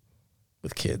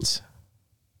with kids.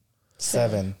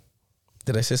 7.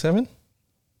 Did I say 7?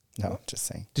 No, just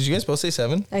saying. Did you guys both say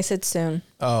 7? I said soon.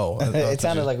 Oh. It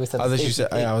sounded like we said. I thought you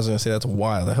said. I was going to say that's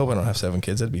wild. I hope I don't have 7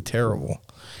 kids. That'd be terrible.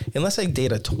 Unless I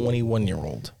date a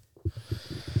 21-year-old.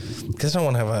 Because I don't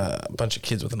want to have a bunch of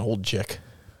kids with an old chick.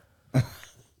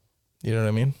 You know what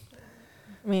I mean?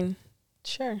 I mean,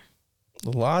 sure. A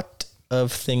lot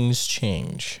of things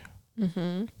change.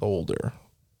 Older.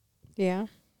 Yeah.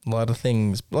 A lot of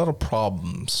things. A lot of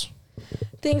problems.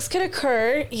 Things could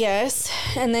occur, yes.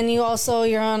 And then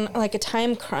you're on like a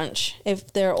time crunch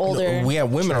if they're older. We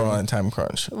have women are on a time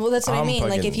crunch. Well, that's what I mean.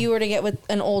 Like if you were to get with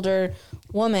an older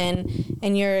woman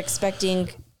and you're expecting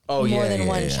more than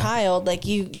one child, like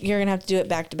you're going to have to do it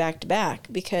back to back to back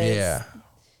because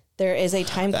there is a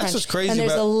time crunch. That's what's crazy. And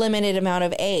there's a limited amount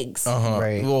of eggs.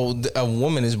 Right. Well, a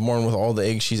woman is born with all the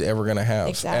eggs she's ever going to have.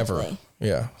 Exactly. Ever.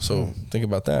 Yeah. So think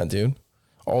about that, dude.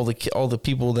 All the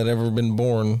people that ever been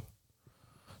born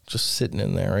just sitting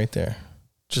in there right there,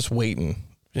 just waiting.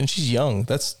 And she's young.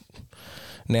 That's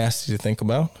nasty to think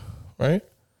about, right?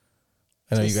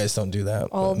 I know you guys don't do that.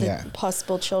 All the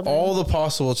possible children. All the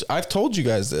possible. I've told you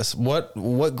guys this.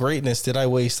 What greatness did I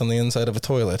waste on the inside of a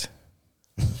toilet?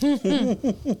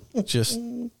 Just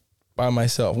by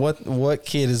myself. What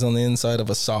kid is on the inside of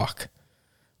a sock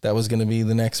that was going to be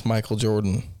the next Michael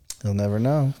Jordan? You'll never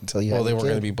know until you. Well, they weren't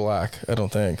going to be black, I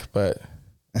don't think, but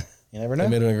you never know. They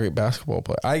made him a great basketball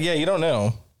player. You don't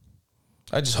know.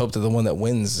 I just hope that the one that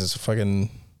wins is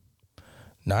fucking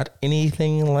not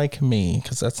anything like me,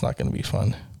 because that's not going to be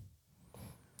fun.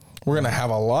 We're going to have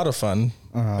a lot of fun,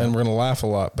 and we're going to laugh a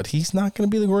lot, but he's not going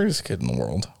to be the greatest kid in the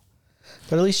world.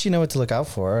 But at least you know what to look out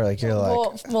for. Like you're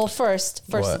like, well, first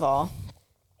of all,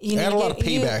 You I had a lot of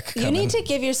payback You need to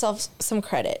give yourself some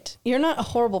credit. You're not a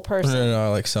horrible person. No, I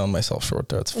like selling myself short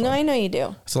though. It's fun. No, I know you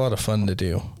do. It's a lot of fun to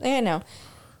do. I know.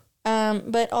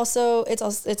 But also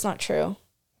it's not true.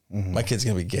 Mm-hmm. My kid's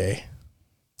gonna be gay.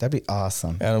 That'd be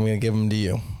awesome. And I'm gonna give him to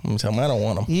you. I'm gonna tell him I don't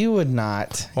want him. You would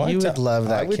not. Well, you would love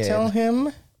that I would kid. tell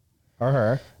him Or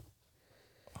her.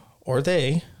 or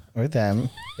they. Or them.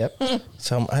 Yep.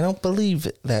 So I don't believe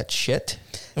that shit.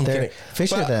 I'm They're kidding.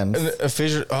 Fisher thems.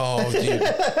 Fisher. Oh,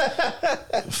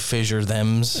 dude. Fisher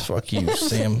thems. Fuck you,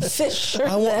 Sam. Fisher.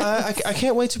 I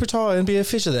can't wait to retire and be a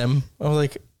fish of them. I was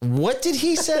like, what did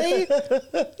he say?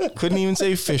 Couldn't even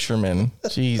say fisherman.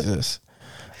 Jesus.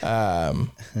 Yeah,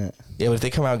 but if they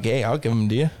come out gay, I'll give them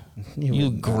to you.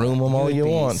 You groom them all you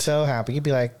want. So happy. You'd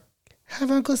be like,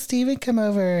 have Uncle Steven come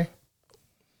over.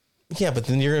 Yeah, but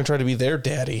then you're going to try to be their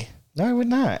daddy. No, I would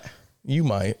not. You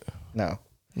might. No.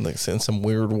 Like in some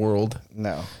weird world.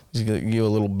 No. You a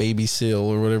little baby seal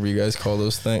or whatever you guys call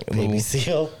those things. Baby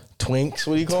seal. Twinks,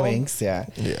 what do you call them? Twinks, yeah.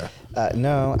 Yeah.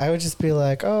 No, I would just be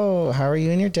like, oh, how are you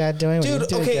and your dad doing? What Dude,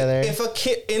 do okay, together? if a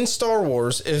kid in Star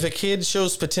Wars, if a kid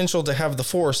shows potential to have the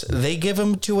Force, they give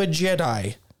him to a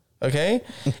Jedi. Okay?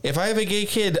 If I have a gay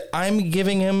kid, I'm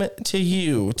giving him to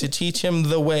you to teach him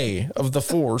the way of the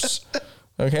Force.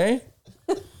 Okay?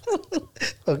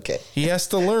 Okay. He has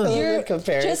to learn. You're,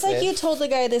 comparison. just like you told the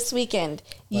guy this weekend,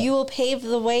 you will pave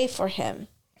the way for him.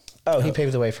 Oh, he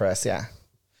paved the way for us, yeah.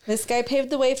 This guy paved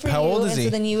the way for How you, old is and he? so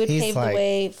then you would He's pave the like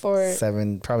way for...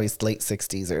 probably late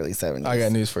 60s, early 70s. I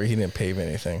got news for you. He didn't pave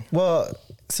anything. Well,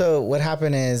 so what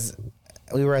happened is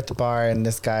we were at the bar and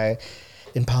this guy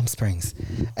in Palm Springs.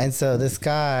 And so this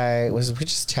guy we're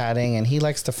just chatting and he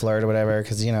likes to flirt or whatever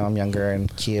because, you know, I'm younger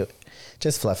and cute.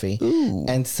 Just fluffy. Ooh,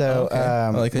 and so okay. I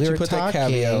like that we you were put talking, that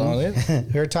caveat on it.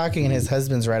 we were talking and his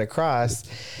husband's right across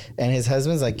and his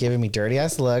husband's like giving me dirty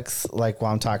ass looks like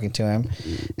while I'm talking to him.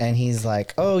 And he's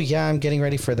like, oh yeah, I'm getting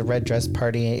ready for the red dress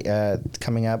party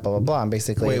coming up, blah, blah, blah. And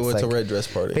basically, Wait, it's what's like, a red dress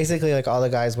party? Basically like all the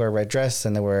guys wear red dress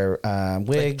and they wear wigs.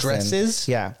 Like dresses?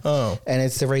 Yeah. Oh. And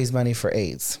it's to raise money for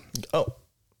AIDS. Oh.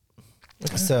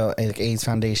 So like AIDS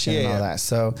Foundation and all that.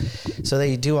 So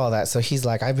they do all that. So he's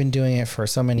like, I've been doing it for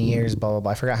so many years, blah, blah,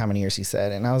 blah. I forgot how many years he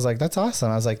said. And I was like, that's awesome.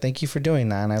 I was like, thank you for doing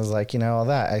that. And I was like, you know, all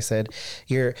that. I said,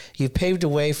 you've paved a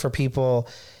way for people,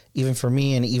 even for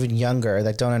me and even younger,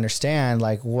 that don't understand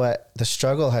like what the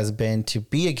struggle has been to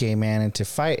be a gay man and to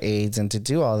fight AIDS and to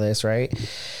do all this, right?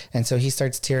 And so he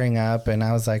starts tearing up and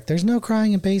I was like, there's no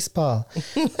crying in baseball.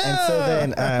 And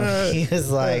so then he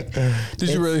was like, did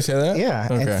you really say that? yeah.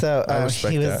 Okay. And so I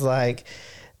respect that.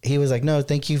 he was like, no,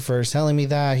 thank you for telling me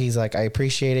that. He's like, I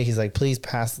appreciate it. He's like, please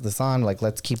pass this on. Like,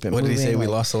 let's keep it moving. What did he say? Like, We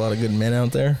lost a lot of good men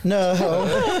out there? no,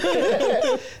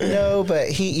 no,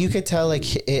 but you could tell like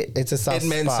it's a soft It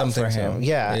meant spot something for to him. him.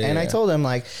 Yeah. Yeah, And I yeah. told him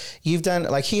like, you've done,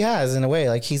 like he has in a way,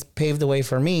 like he's paved the way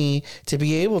for me to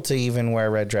be able to even wear a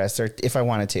red dress or if I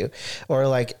wanted to, or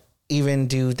like even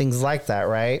do things like that.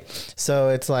 Right. So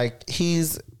it's like,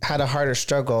 he's had a harder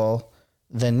struggle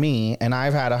than me and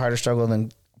I've had a harder struggle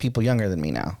than people younger than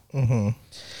me now. Mm-hmm.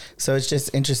 So it's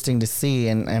just interesting to see.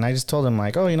 And I just told him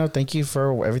like, oh, you know, thank you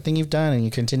for everything you've done and you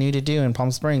continue to do in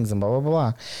Palm Springs and blah, blah, blah,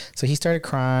 blah. So he started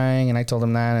crying and I told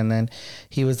him that. And then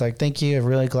he was like, thank you. I'm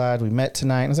really glad we met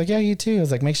tonight. And I was like, yeah, you too. I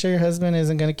was like, make sure your husband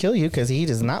isn't going to kill you because he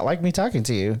does not like me talking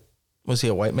to you. Was he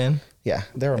a white man? Yeah,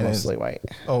 they were mostly white.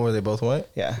 Oh, were they both white?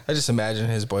 Yeah. I just imagine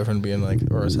his boyfriend being like,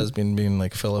 or his husband being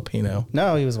like Filipino.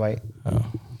 No, he was white. Oh,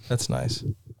 that's nice.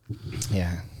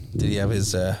 Yeah. Did he have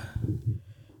his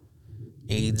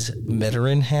AIDS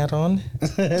veteran hat on?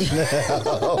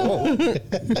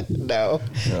 No.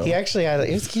 He actually had,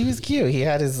 he was cute. He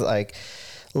had his like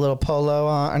little polo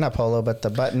on, or not polo, but the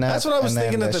button up. That's what I was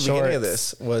thinking at the beginning of shorts.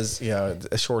 this was, you know,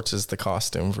 shorts is the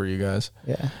costume for you guys.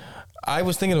 Yeah. I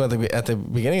was thinking about at the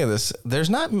beginning of this,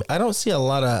 I don't see a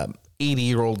lot of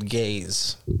 80-year-old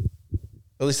gays.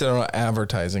 At least they're not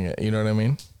advertising it. You know what I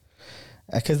mean?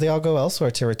 Because they all go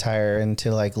elsewhere to retire and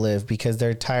to like live because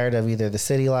they're tired of either the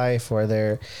city life or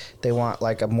they want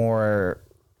like a more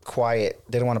quiet.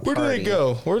 They don't want to Where party. do they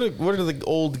go? Where do the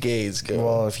old gays go?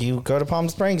 Well, if you go to Palm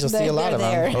Springs, you'll see a lot They're of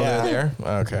there. them. Oh, they're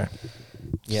there? Okay.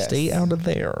 Yes. Stay out of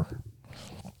there.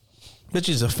 Which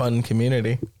is a fun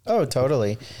community. Oh,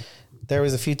 totally. There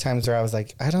was a few times where I was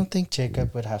like, I don't think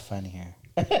Jacob would have fun here.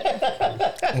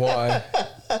 Why?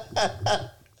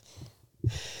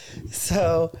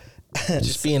 So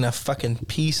Just being a fucking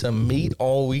piece of meat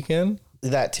all weekend?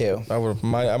 that too. I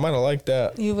might have liked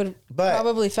that. You would But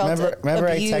probably felt remember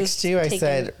I abused texted you. I taking-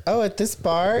 said, "Oh, at this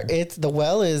bar, it's the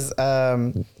well is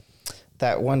that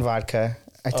one vodka.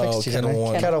 I texted you. Kettle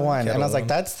One. Kettle One. And I was like,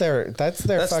 that's their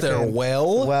fucking their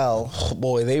well. Well, Oh,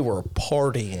 boy, they were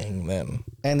partying then.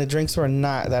 and the drinks were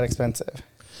not that expensive.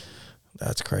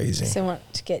 That's crazy. So they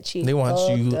want to get you. They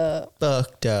want you up.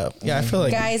 fucked up. Yeah, I feel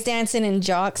like Guys dancing in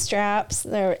jock straps,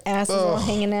 their asses all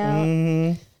hanging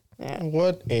out. Yeah.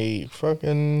 what a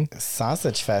fucking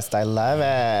Sausage fest. I love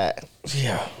it.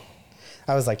 yeah.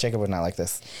 I was like, Jacob would not like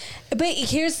this. But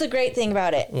here's the great thing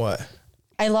about it. What?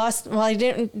 I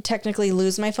didn't technically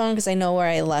lose my phone because I know where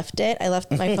I left it. I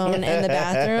left my phone in the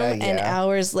bathroom, and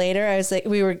hours later, I was like,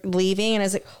 we were leaving, and I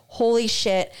was like, holy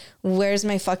shit, where's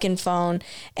my fucking phone?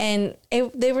 And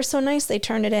they were so nice, they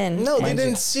turned it in. No, they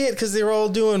didn't see it because they were all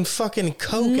doing fucking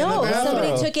coke in the bathroom.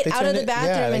 Somebody took it They out of turned the it-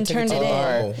 bathroom yeah, they and took it turned to it the in.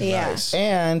 bar. Yeah. Nice.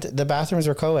 And the bathrooms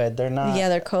were co-ed. They're not. Yeah,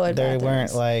 they're co-ed They bathrooms.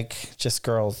 weren't like just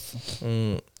girls.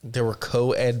 There were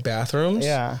co-ed bathrooms?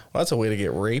 Yeah. Well, that's a way to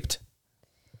get raped.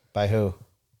 By who?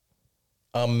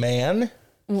 A man?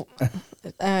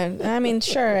 I mean,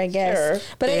 sure, I guess.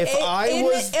 Sure. But If I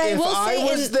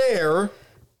was there, I'm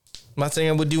not saying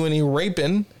I would do any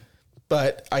raping,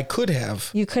 but I could have.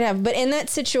 you could have. But in that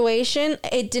situation,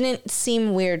 it didn't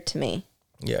seem weird to me.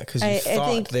 Yeah, because you I thought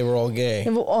think- they were all gay.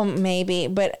 Well, maybe,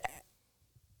 but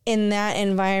in that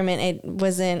environment, it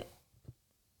wasn't.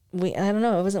 I don't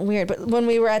know. It wasn't weird. But when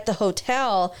we were at the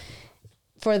hotel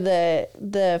for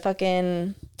the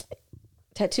fucking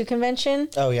tattoo convention,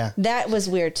 Oh yeah. that was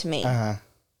weird to me.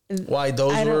 Why?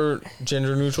 Those I don't- were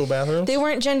gender-neutral bathrooms? They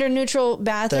weren't gender neutral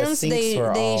bathrooms. sinks They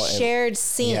were all shared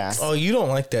sinks. Yeah. Oh, you don't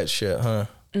like that shit, huh?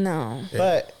 No.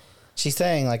 But she's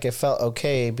saying like it felt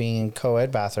okay being in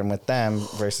co-ed bathroom with them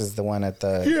versus the one at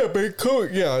the. Yeah,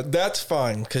 but yeah, that's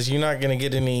fine because you're not gonna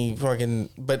get any fucking.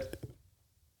 But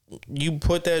you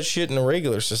put that shit in a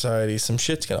regular society, some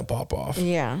shit's gonna pop off.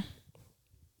 Yeah.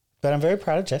 But I'm very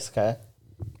proud of Jessica.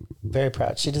 Very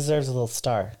proud. She deserves a little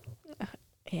star.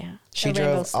 Yeah. She A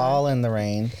rainbow drove star. all in the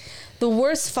rain. The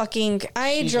worst fucking.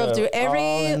 I She drove through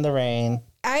all in every. the rain.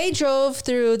 I drove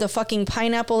through the fucking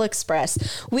Pineapple Express.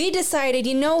 We decided,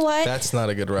 you know what? That's not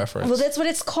a good reference. Well, that's what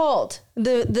it's called.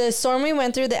 The storm we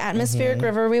went through, the atmospheric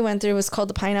river we went through was called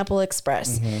the Pineapple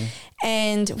Express.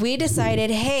 And we decided,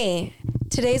 hey,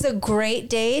 today's a great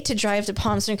day to drive to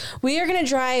Palm Springs. We are going to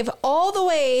drive all the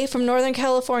way from Northern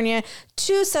California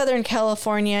to Southern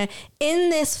California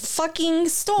in this fucking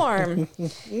storm.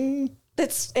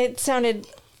 It sounded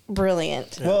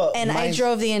brilliant. Well, and I mine's-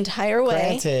 drove the entire way.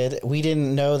 Granted, we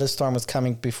didn't know the storm was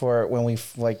coming before when we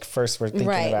first were thinking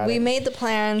about We it. made the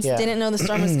plans, Yeah. didn't know the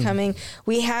storm was coming.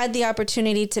 We had the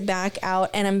opportunity to back out,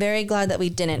 and I'm very glad that we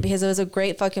didn't because it was a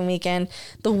great fucking weekend.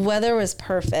 The weather was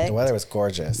perfect. The weather was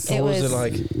gorgeous. It What was was it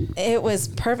like? It was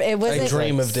perfect. It I wasn't.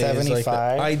 dream of days like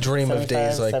that. I dream of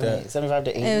days like 75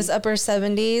 to 80. It was upper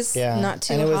 70s. yeah. Not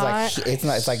too and it was hot. like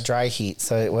it's like dry heat,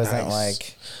 so it wasn't Nice.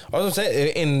 like I was gonna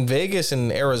say in Vegas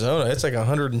and Arizona, it's like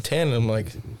 110. And I'm like,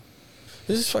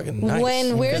 this is fucking nice.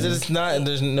 When we're- 'Cause it's not,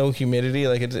 there's no humidity.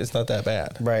 Like it's not that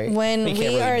bad. right. when You can't we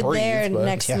really are breathe, there but-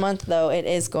 next Yeah. month, though, it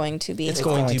is going to be It's hot.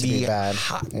 going to to be be bad.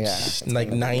 hot. Yeah. Like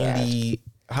 90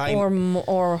 high. or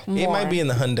more. It might be in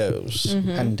the hundos.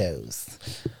 Hundos.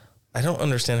 I don't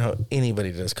understand how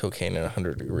anybody does cocaine in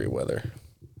 100-degree weather.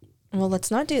 Well,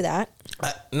 let's not do that.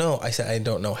 No, I said I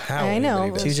don't know how. I know.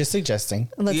 anybody does. She's just suggesting.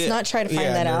 Let's not try to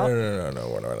find that no, out. No,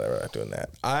 we're not doing that.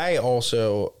 I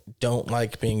also don't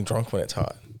like being drunk when it's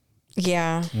hot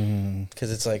Yeah.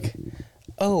 because it's like,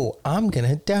 oh, I'm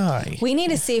gonna die. We need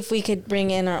to see if we could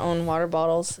bring in our own water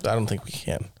bottles. I don't think we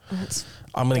can. That's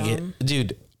I'm gonna dumb. get,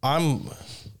 dude. I'm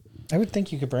I would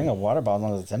think you could bring a water bottle as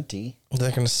long as it's empty.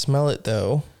 they're gonna smell it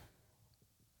though.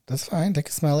 That's fine. They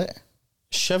can smell it.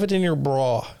 Shove it in your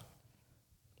bra.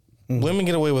 Women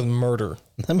get away with murder.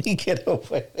 Let me get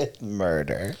away with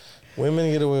murder.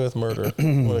 Women get away with murder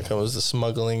when it comes to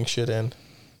smuggling shit in.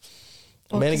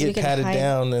 Well, Men 'cause we get can patted hide-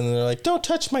 down and they're like, "Don't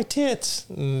touch my tits."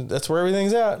 And that's where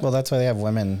everything's at. Well, that's why they have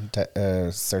women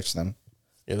search them.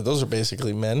 Yeah, but those are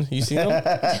basically men. You seen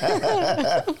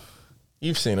them?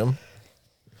 You've seen them.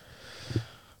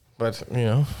 But, you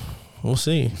know, we'll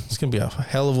see. It's going to be a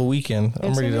hell of a weekend.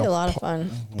 It's gonna be a lot of fun.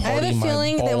 I have party a my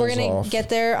feeling that we're balls gonna off. get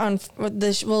there on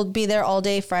this. We'll be there all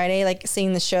day Friday, like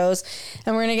seeing the shows,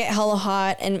 and we're gonna get hella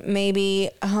hot and maybe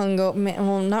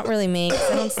well, not really me.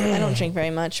 'Cause I don't drink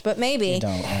very much, but maybe.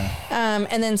 Don't.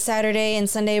 And then Saturday and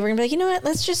Sunday we're gonna be like, you know what?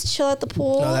 Let's just chill at the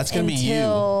pool. No, that's gonna be you.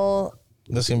 until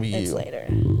That's going to be it's you. later.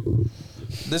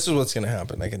 This is what's going to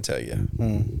happen, I can tell you.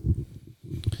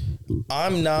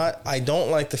 I don't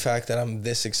like the fact that I'm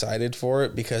this excited for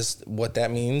it because what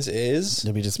that means is.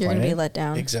 You'll be You're disappointed. gonna be let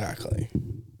down. Exactly.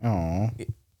 Oh.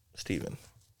 Steven.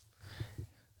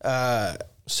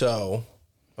 So,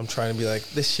 I'm trying to be like,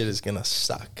 this shit is gonna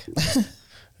suck.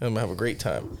 I'm gonna have a great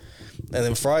time. And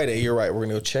then Friday, you're right, we're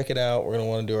gonna go check it out. We're gonna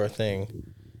want to do our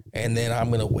thing, and then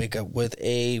I'm gonna wake up with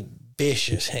a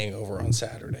vicious hangover on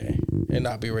Saturday and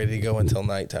not be ready to go until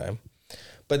nighttime.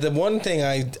 But the one thing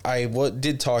I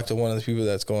did talk to one of the people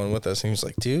that's going with us, and he was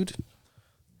like, dude,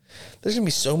 there's gonna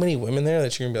be so many women there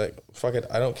that you're gonna be like, fuck it,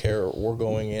 I don't care. We're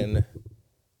going in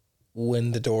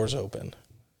when the doors open.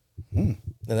 And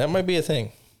that might be a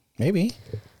thing. Maybe.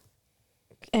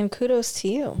 And kudos to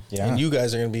you. Yeah. And you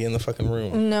guys are going to be in the fucking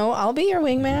room. No, I'll be your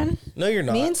wingman. No, you're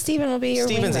not. Me and Steven will be your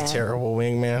Steven's wingman. a terrible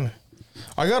wingman.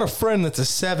 I got a friend that's a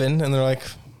 7, and they're like,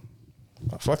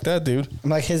 oh, fuck that, dude.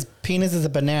 I'm like, his penis is a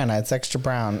banana. It's extra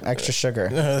brown, extra sugar.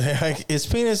 His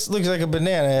penis looks like a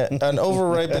banana, an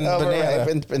overripened banana.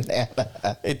 Overripened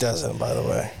banana. It doesn't, by the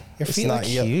way. Your It's feet look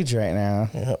huge right now.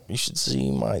 Yeah, you should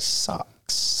see my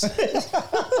socks.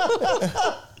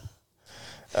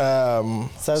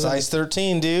 Size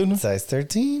 13, dude. Size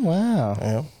 13? Wow.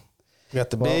 Yeah. We got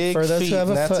the big for those feet, who have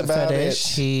and a that's foot about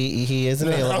fetish, it. he is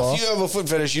available. If you have a foot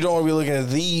fetish, you don't want to be looking at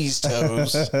these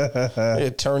toes.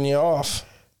 It'd turn you off.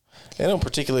 They don't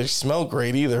particularly smell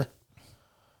great either.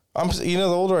 The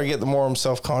older I get, the more I'm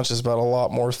self-conscious about a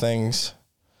lot more things.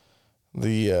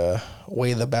 The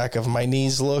way the back of my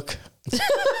knees look.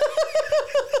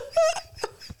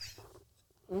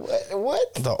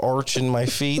 What? The arch in my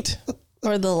feet.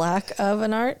 Or the lack of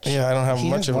an arch. Yeah, I don't have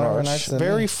much of an more of arch. an arch than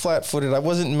Very me. flat-footed. I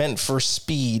wasn't meant for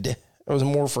speed. It was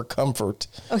more for comfort.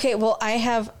 Okay, well, I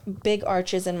have big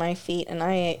arches in my feet, and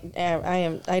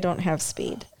I don't have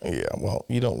speed. Yeah, well,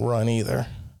 you don't run either.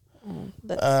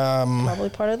 That's probably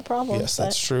part of the problem. Yes,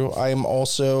 that's true. I'm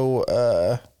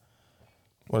also,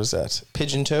 what is that?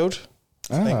 Pigeon-toed.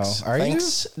 Oh, are you?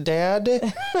 Thanks, Dad.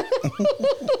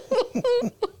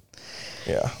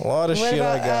 Yeah, a lot of shit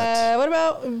I got. What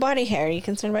about body hair? Are you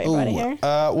concerned about your body hair?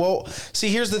 Well, see,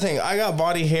 here's the thing. I got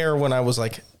body hair when I was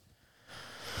like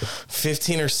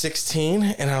 15 or 16,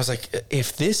 and I was like,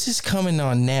 if this is coming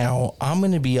on now, I'm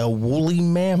going to be a woolly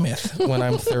mammoth when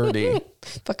I'm 30.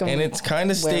 And it's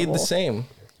kind of stayed the same.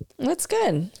 That's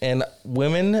good. And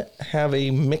women have a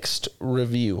mixed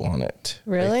review on it.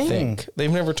 Really? I think.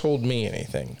 They've never told me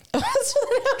anything. How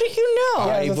do you know?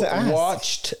 I've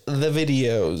watched the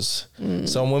videos.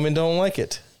 Some women don't like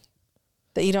it.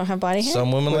 That you don't have body hair?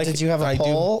 Some women like it. Did you have a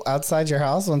poll outside your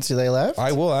house once they left?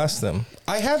 I will ask them.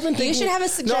 I have been thinking. You should have a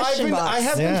suggestion box. I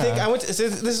have been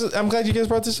thinking. I'm glad you guys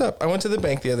brought this up. I went to the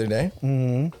bank the other day.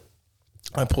 Mm-hmm.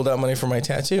 I pulled out money for my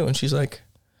tattoo, and she's like,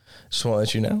 just want to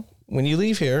let you know, when you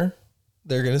leave here,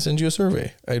 they're going to send you a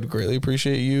survey. I'd greatly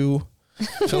appreciate you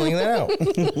filling that out.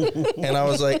 And I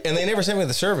was like, and they never sent me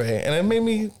the survey. And it made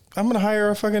me, I'm going to hire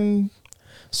a fucking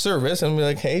service and be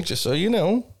like, hey, just so you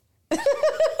know,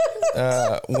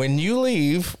 when you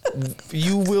leave,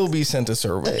 you will be sent a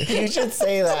survey. You should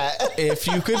say that. If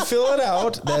you could fill it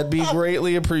out, that'd be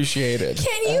greatly appreciated.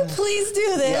 Can you please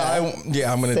do this?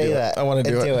 I'm going to do it. I want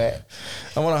to do it.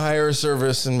 I want to hire a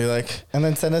service and be like... And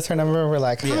then send us her number. We're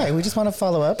like, hi, we just want to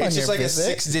follow up on your It's just like visit.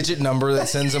 a 6-digit number that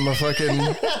sends them a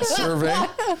fucking survey.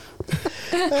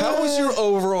 How was your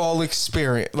overall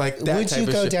experience? Like that Would type you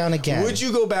of go shit. down again? Would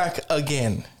you go back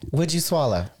again? Would you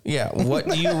swallow? Yeah. What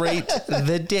do you rate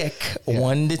the dick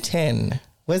 1 to 10?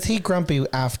 Was he grumpy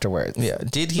afterwards? Yeah.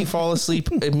 Did he fall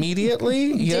asleep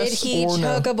immediately? Yes Did he or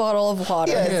no? chug a bottle of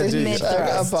water? Yeah, did he mid chug A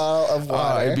thrust? bottle of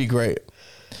water. It'd be great.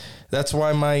 That's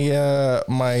why my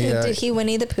Did he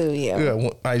Winnie the Pooh you? yeah,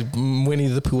 I Winnie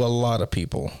the Pooh a lot of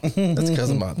people. That's because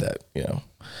I'm not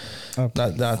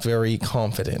that, not very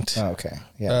confident. Oh, okay.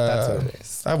 Yeah, that's what it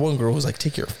is. I have one girl who's like,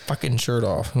 take your fucking shirt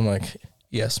off. I'm like,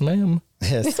 yes, ma'am.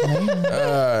 Yes,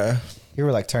 ma'am. You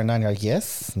were like turned on. You're like,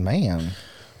 yes, ma'am.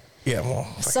 Yeah, well.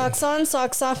 Socks on,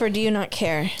 socks off, or do you not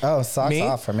care? Oh, socks Me?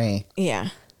 off for me. Yeah.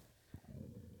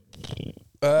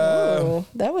 Ooh,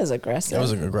 that was aggressive. That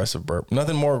was an aggressive burp.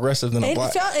 Nothing more aggressive than a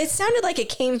black. It sounded like it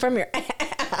came from your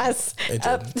ass It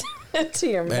up to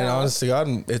your mouth. And honest to God,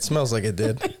 it smells like it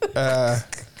did.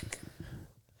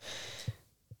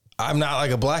 I'm not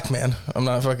like a black man. I'm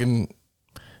not fucking...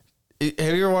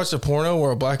 Have you ever watched a porno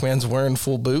where a black man's wearing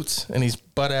full boots and he's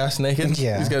butt ass naked?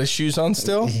 Yeah. He's got his shoes on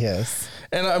still? Yes.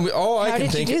 And I mean, all I How can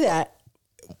did think... you do that?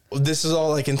 This is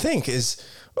all I can think is...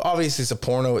 Obviously, it's a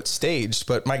porno. It's staged,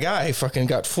 but my guy fucking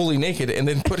got fully naked and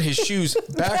then put his shoes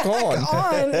back on,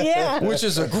 Yeah. which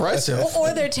is aggressive.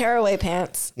 Or their tearaway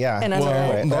pants. Yeah. And Well,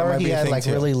 underwear. that Or might he be a had thing like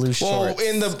too. really loose shorts.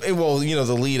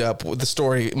 The lead up with the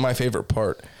story. My favorite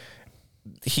part.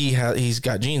 He's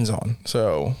got jeans on,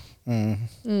 so.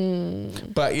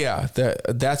 But yeah,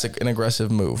 that's an aggressive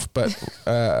move. But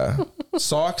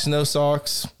socks, no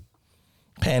socks.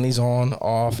 Panties on,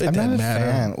 off. It I'm doesn't not a matter.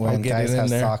 fan when guys in have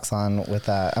there. socks on with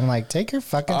that. I'm like, take your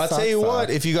fucking I'll socks tell you off. what,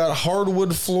 if you got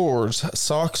hardwood floors,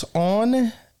 socks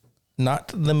on, not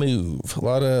the move. A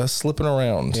lot of slipping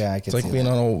around. Yeah, I can It's like see being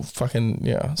that. on a fucking,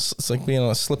 it's like being on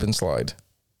a slip and slide.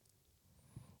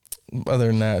 Other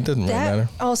than that, it doesn't really That matter.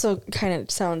 also kind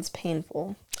of sounds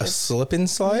painful. A slip and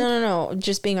slide? No.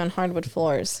 Just being on hardwood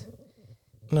floors.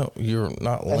 No, you're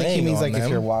not laying I think he means on like them. if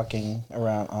you're walking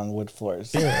around on wood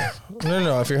floors. Yeah.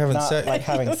 No, if you're having Not sex. like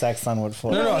having sex on wood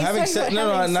floors. No, he's having talking sex. about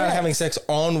No, having not sex. having sex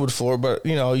on wood floor, but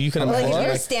you can Like if imagine.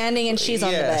 you're standing and she's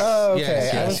on the Yes. bed. Oh, okay.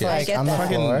 Yes, I was yes, like, yes. on the I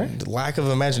get floor. Fucking lack of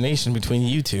imagination between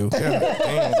you two. God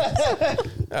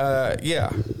damn.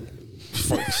 Yeah.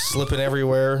 Slipping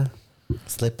everywhere.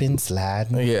 Slipping,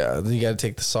 sliding. Yeah, you got to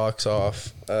take the socks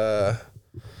off.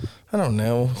 I don't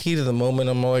know. Heat of the moment,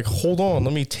 I'm like, hold on,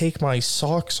 let me take my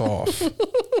socks off.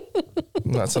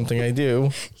 Not something I do.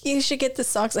 You should get the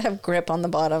socks that have grip on the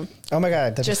bottom. Oh my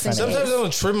God. That's Just in funny. Sometimes I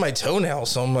don't trim my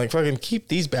toenails, so I'm like, fucking keep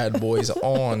these bad boys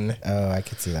on. Oh, I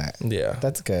could see that. Yeah.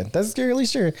 That's good. That's good. At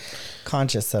least you're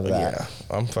conscious of that.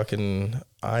 Yeah,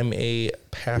 I'm a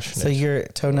passionate. So your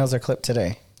toenails are clipped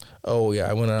today. Oh, yeah,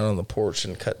 I went out on the porch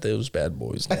and cut those bad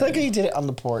boys I down. like how you did it on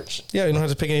the porch. Yeah, you don't have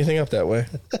to pick anything up that way.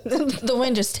 The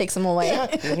wind just takes them away.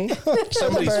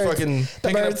 Somebody's birds- fucking The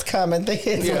picking up. birds come and they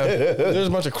Yeah, there's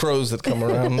a bunch of crows that come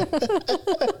around.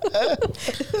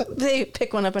 They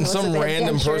pick one up and Some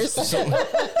random person.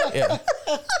 Yeah,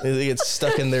 they get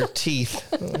stuck in their teeth.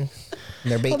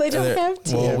 They're bait. Well, they don't have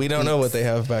teeth. Well, we don't know what they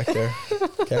have back there.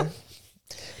 Okay.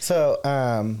 So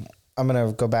I'm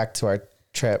gonna go back to our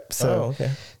trip. So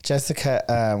okay. Jessica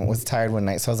was tired one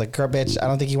night, so I was like, "Girl, bitch, I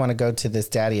don't think you want to go to this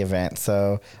daddy event.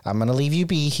 So I'm gonna leave you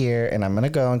be here, and I'm gonna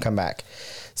go and come back."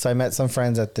 So I met some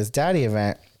friends at this daddy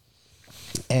event,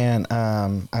 and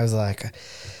I was like,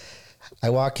 I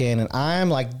walk in, and I'm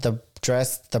like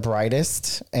dressed the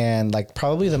brightest, and like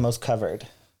probably the most covered.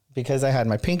 Because I had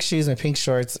my pink shoes, my pink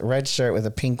shorts, red shirt with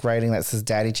a pink writing that says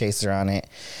Daddy Chaser on it.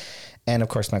 And of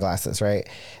course my glasses, right?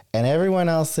 And everyone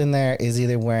else in there is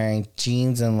either wearing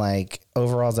jeans and like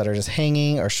overalls that are just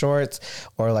hanging or shorts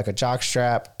or like a jock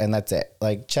strap. And that's it.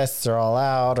 Like chests are all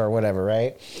out or whatever,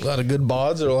 right? A lot of good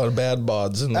bods or a lot of bad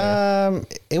bods in there.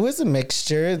 It was a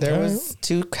mixture. There was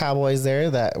two cowboys there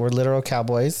that were literal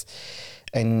cowboys.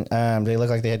 And they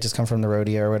looked like they had just come from the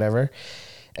rodeo or whatever.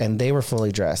 And they were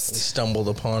fully dressed. Stumbled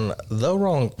upon the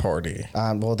wrong party.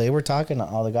 Well, they were talking to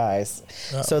all the guys.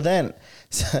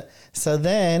 So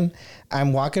then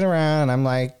I'm walking around and I'm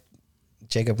like,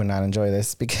 Jacob would not enjoy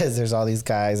this because there's all these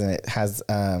guys and it has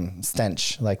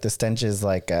stench. Like the stench is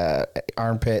like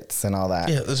armpits and all that.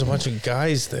 Yeah, there's a bunch of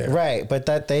guys there. Right, but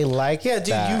that they like. Yeah, dude.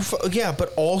 that.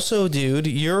 But also, dude,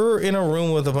 you're in a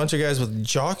room with a bunch of guys with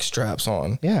jock straps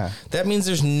on. Yeah. That means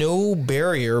there's no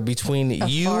barrier between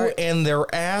you fart. and their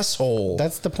asshole.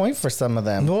 That's the point for some of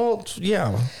them. Well,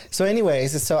 yeah. So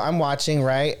anyways, so I'm watching,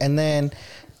 right? And then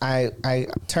I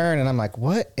turn and I'm like,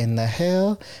 what in the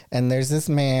hell? And there's this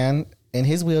man in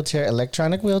his wheelchair,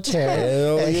 electronic wheelchair.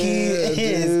 Hell and he yeah,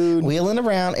 is dude. wheeling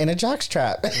around in a jock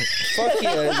strap. Fuck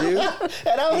yeah, dude.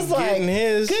 And I was He's like, getting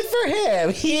his. good for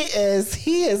him. He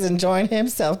is enjoying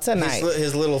himself tonight.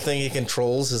 His little thing he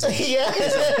controls is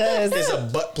Yes. a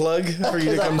butt plug for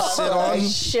you to come sit on. Oh,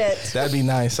 shit. That'd be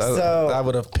nice. I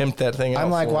would have pimped that thing out. I'm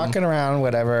like for him. walking around,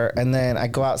 whatever, and then I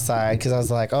go outside because I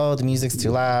was like, oh, the music's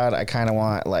too loud. I kind of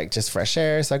want like just fresh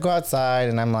air. So I go outside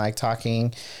and I'm like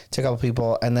talking to a couple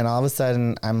people, and then all of a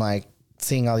sudden I'm like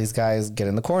seeing all these guys get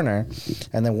in the corner,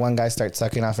 and then one guy starts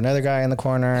sucking off another guy in the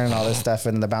corner and all this stuff,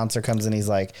 and the bouncer comes and he's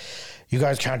like, you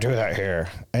guys can't do that here.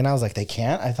 And I was like, they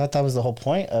can't? I thought that was the whole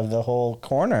point of the whole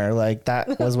corner. Like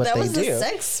that was what That they was do. the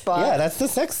sex spot. Yeah, that's the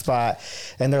sex spot.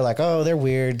 And they're like, oh, they're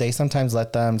weird. They sometimes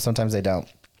let them, sometimes they don't.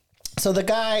 So the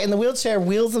guy in the wheelchair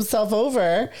wheels himself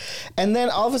over, and then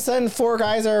all of a sudden 4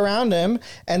 guys are around him,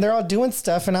 and they're all doing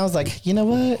stuff. And I was like, you know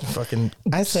what? Fucking.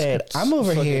 I said, I'm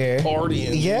over fucking here partying.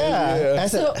 Yeah. I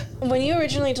So said, when you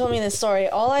originally told me this story,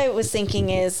 all I was thinking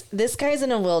is this guy's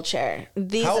in a wheelchair.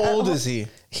 How old is he?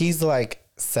 he's like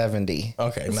 70.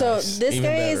 Okay, nice. So this Even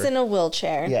guy better. is in a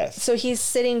wheelchair. Yes. So he's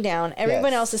sitting down. Everyone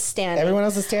Yes. else is standing. Everyone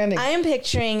else is standing. I am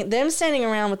picturing them standing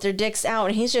around with their dicks out,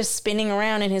 and he's just spinning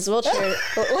around in his wheelchair,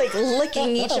 like licking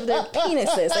each of their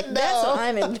penises. Like that's what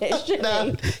I'm envisioning.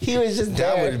 No, he was just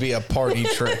That there. would be a party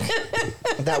trick.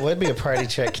 That would be a party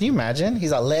trick. Can you imagine?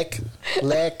 He's a lick,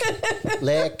 lick,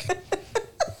 lick.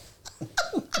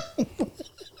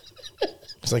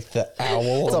 It's like the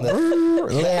owl on the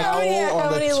owl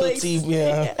on the Tootsie.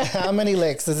 Yeah. How many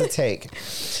licks does it take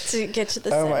to get to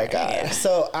the Oh my center, God. yeah.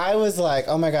 So I was like,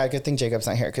 oh my God, good thing Jacob's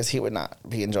not here because he would not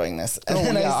be enjoying this. And Oh,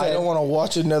 then yeah, I don't want to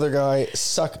watch another guy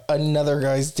suck another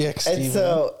guy's dick,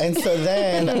 Steven. and so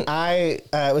then I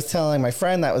was telling my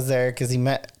friend that was there because he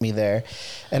met me there.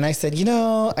 And I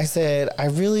said, I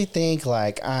really think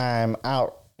like I'm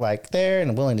out like there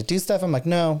and willing to do stuff. I'm like,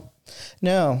 no,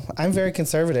 I'm very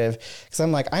conservative because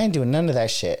I'm like, I ain't doing none of that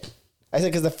shit. I said,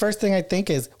 because the first thing I think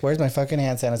is, where's my fucking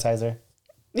hand sanitizer?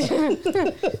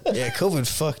 Yeah, COVID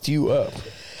fucked you up.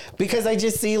 Because I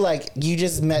just see like you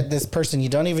just met this person you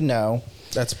don't even know.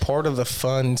 That's part of the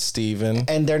fun, Steven.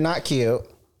 And they're not cute.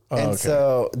 And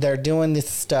so they're doing this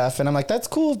stuff. And I'm like, that's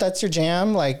cool. If that's your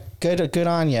jam. Like, good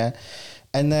on you.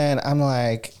 And then I'm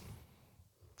like,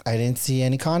 I didn't see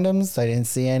any condoms. I didn't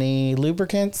see any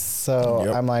lubricants.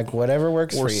 So I'm like, whatever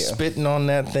works for you. We're spitting on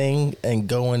that thing and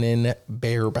going in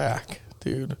bareback,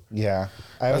 dude. Yeah.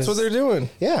 That's what they're doing.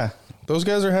 Yeah. Those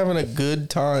guys are having a good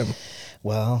time.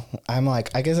 Well, I'm like,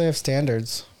 I guess I have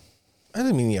standards. I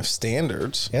didn't mean you have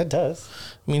standards. Yeah, it does.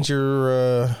 It means you're...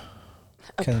 a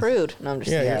prude. No, I'm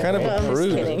just yeah, you're kind of a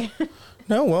prude. I'm just kidding.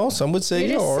 No, well, some would say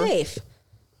You're just are. safe.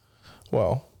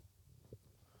 Well,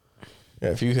 yeah,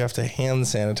 if you have to hand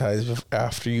sanitize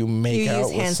after you make out with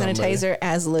You use hand somebody. sanitizer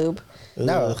as lube.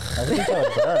 No, I think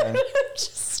that would burn.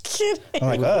 Just kidding. I'm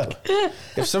like, ugh.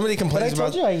 If somebody complains But I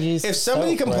told about you I used if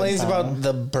somebody soap one complains time. about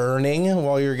the burning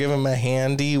while you're giving them a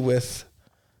handy with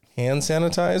hand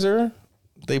sanitizer,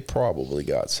 they probably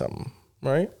got something,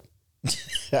 right?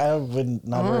 I would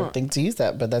never think to use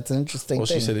that, but that's an interesting Well,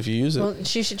 thing. she said if you use it. Well,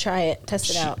 she should try it. Test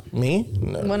it out. Me?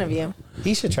 No. One of you.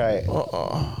 He should try it.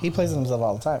 He plays with himself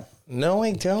all the time. No,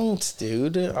 I don't,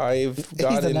 dude. I've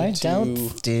got into... I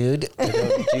don't, dude. I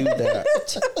don't do that.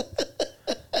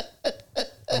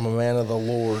 I'm a man of the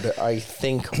Lord. I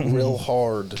think real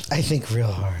hard. I think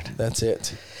real hard. That's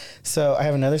it. So I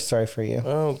have another story for you.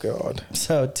 Oh, God.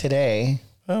 So today,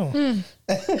 Oh.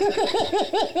 I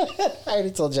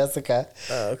already told Jessica.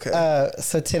 Okay.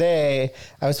 So today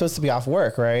I was supposed to be off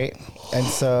work, right? And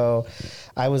so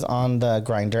I was on the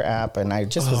Grindr app and I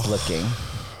just was looking.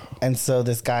 And so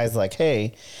this guy's like,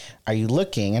 hey, are you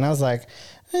looking? And I was like,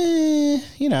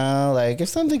 like if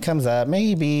something comes up,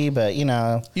 maybe, but You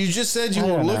just said you I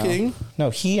were don't know. looking. No,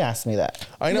 he asked me that.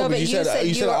 I know, No, but but you you said said you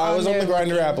you said were I was on on the there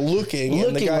Grindr app looking, and the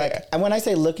Looking, guy like, and when I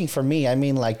say looking for me, I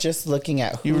mean like just looking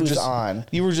at you were who's just on.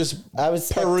 You were just I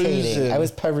was perusing. spectating. I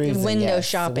was perusing. Window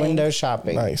shopping. Window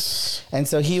shopping. Nice. And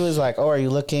so he was like, "Oh, are you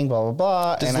looking?" Blah blah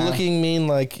blah. Does and looking mean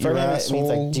like for your him, it asshole? means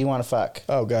like, "Do you want to fuck?"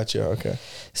 Oh, gotcha. Okay.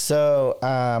 So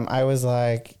I was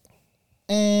like,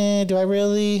 "Do I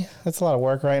really? That's a lot of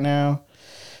work right now."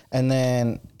 And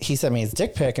then he sent me his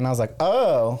dick pic, and I was like,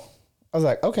 "Oh." I was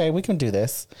like, "Okay, we can do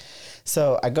this."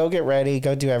 So I go get ready,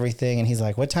 go do everything, and he's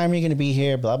like, "What time are you going to be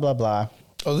here?" Blah blah blah.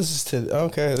 Oh, this is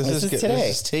okay. This is good. today.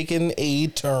 This is taking a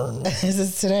turn. This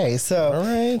is today. So, All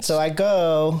right. So I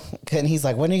go, and he's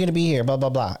like, "When are you going to be here?" Blah blah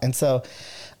blah. And so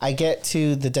I get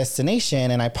to the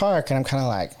destination, and I park, and I'm kind of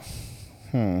like,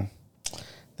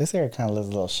 this area kind of looks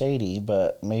a little shady,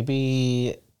 but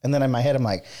maybe. And then in my head, I'm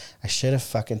like, I should have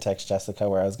fucking texted Jessica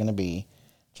where I was going to be,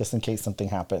 just in case something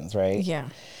happens, right? Yeah.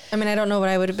 I mean, I don't know what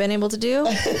I would have been able to do,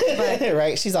 but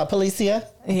Right? She's all Policia.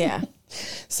 yeah.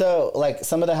 So, like,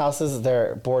 some of the houses,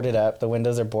 they're boarded up. The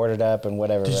windows are boarded up and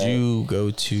whatever. Did right? you go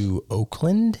to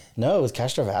Oakland? No, it was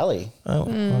Castro Valley. Oh,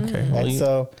 okay. Well, And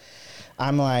so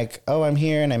I'm like, oh, I'm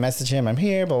here. And I message him, I'm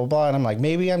here, blah, blah, blah. And I'm like,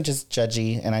 maybe I'm just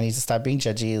judgy and I need to stop being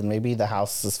judgy. And maybe the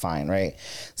house is fine, right?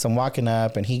 So I'm walking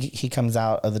up and he comes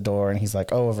out of the door and he's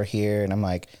like, oh, over here. And I'm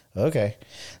like, okay.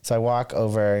 So I walk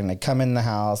over and I come in the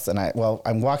house and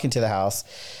I'm walking to the house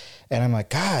and I'm like,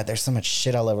 God, there's so much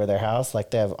shit all over their house.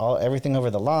 Like they have everything over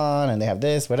the lawn and they have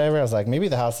this, whatever. I was like, maybe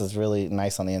the house is really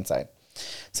nice on the inside.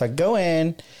 So I go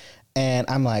in. And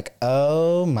I'm like,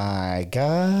 oh my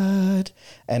God.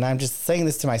 And I'm just saying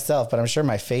this to myself, but I'm sure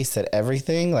my face said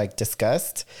everything, like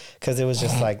disgust. Because it was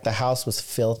just like the house was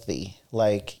filthy.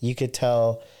 Like you could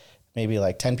tell maybe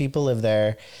like 10 people live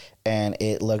there and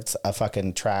it looked a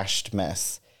fucking trashed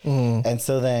mess. And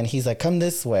so then he's like, come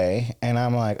this way. And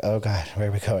I'm like, oh God, where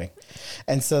are we going?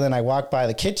 And so then I walk by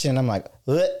the kitchen. I'm like,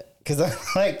 because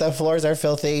like the floors are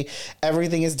filthy.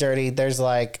 Everything is dirty. There's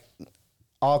like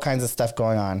all kinds of stuff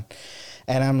going on.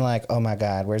 And I'm like, oh my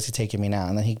God, where's he taking me now?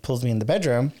 And then he pulls me in the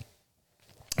bedroom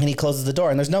and he closes the door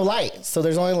and there's no light. So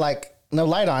there's only like no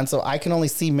light on. So I can only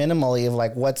see minimally of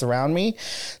like what's around me.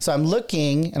 So I'm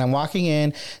looking and I'm walking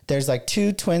in. There's like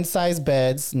two twin size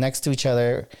beds next to each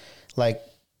other, like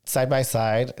side by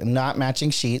side, not matching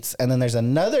sheets. And then there's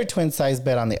another twin size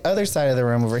bed on the other side of the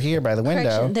room over here by the window.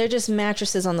 Correction, they're just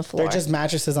mattresses on the floor. They're just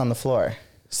mattresses on the floor.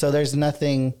 So there's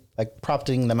nothing like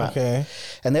propping them up. Okay.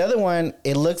 And the other one,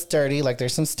 it looks dirty. Like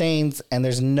there's some stains and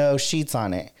there's no sheets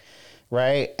on it.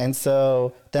 Right. And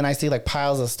so then I see like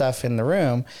piles of stuff in the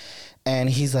room. And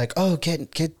he's like, oh,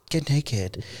 get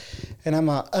naked. And I'm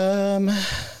like,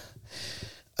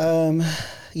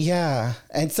 yeah.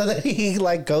 And so then he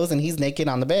like goes and he's naked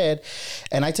on the bed.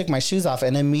 And I took my shoes off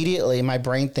and immediately my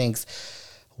brain thinks,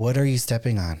 what are you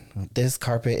stepping on? This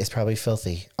carpet is probably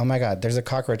filthy. Oh my God, there's a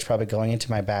cockroach probably going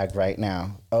into my bag right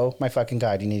now. Oh my fucking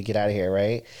God, you need to get out of here,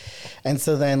 right? And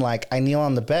so then like I kneel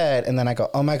on the bed and then I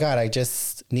go, oh my God, I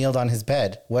just kneeled on his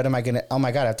bed. What am I gonna, oh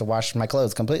my God, I have to wash my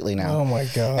clothes completely now. Oh my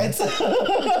God. And so,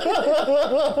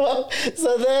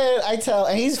 so then I tell,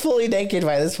 and he's fully naked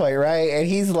by this point, right? And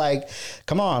he's like,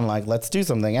 come on, like, let's do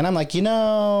something. And I'm like,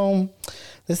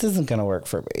 this isn't going to work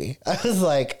for me. I was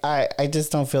like, I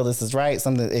just don't feel this is right.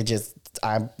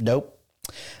 Nope.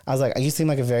 I was like, you seem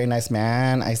like a very nice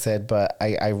man. I said, but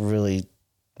I really,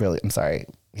 I'm sorry.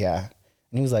 Yeah. And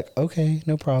he was like, okay,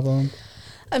 no problem.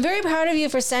 I'm very proud of you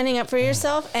for standing up for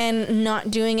yourself and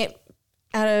not doing it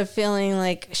out of feeling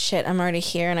like, shit, I'm already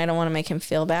here and I don't want to make him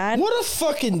feel bad. What a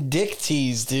fucking dick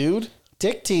tease, dude.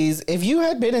 Dick tease. If you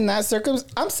had been in that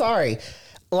circumstance, I'm sorry.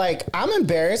 Like, I'm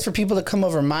embarrassed for people to come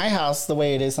over my house the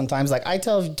way it is sometimes. Like, I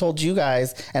told you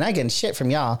guys, and I get shit from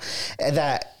y'all,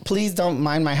 that please don't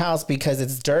mind my house because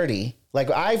it's dirty. Like,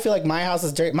 I feel like my house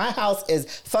is dirty. My house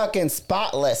is fucking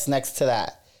spotless next to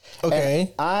that. Okay.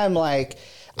 And I'm like,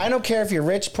 I don't care if you're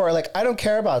rich, poor. Like, I don't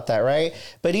care about that, right?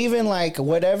 But even, like,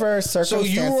 whatever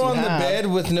circumstance So you were on the bed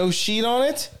with no sheet on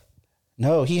it?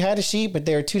 No, he had a sheet, but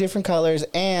they were two different colors.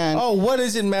 And what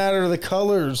does it matter, the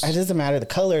colors? It doesn't matter the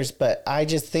colors, but I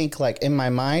just think, like, in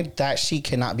my mind, that sheet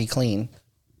cannot be clean.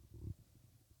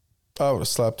 I would have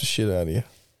slapped the shit out of you.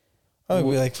 I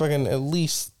would be like, fucking at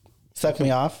least Suck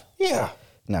me off? Yeah.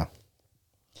 No.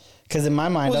 Because in my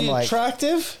mind, Was I'm he like,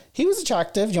 attractive? he was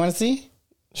attractive. Do you want to see?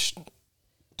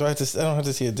 I don't have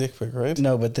to see a dick pic, right?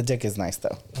 No, but the dick is nice,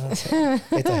 though. It's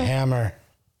a hammer.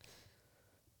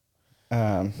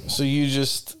 So you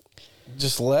just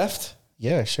left?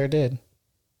 Yeah, sure did.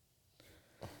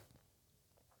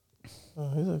 Oh,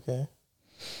 he's okay.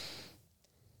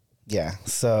 Yeah.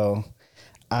 So,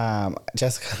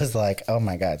 Jessica was like, "Oh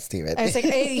my God, Steven." I was like,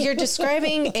 hey, you're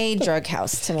describing a drug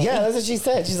house to me. Yeah, that's what she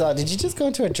said. She's like, "Did you just go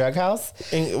into a drug house?"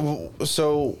 And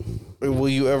so, will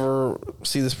you ever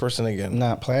see this person again?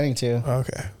 Not planning to.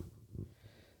 Okay.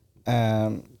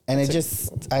 And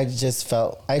I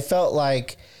felt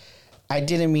like I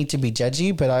didn't mean to be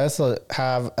judgy, but I also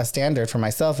have a standard for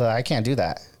myself that I can't do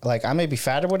that. Like, I may be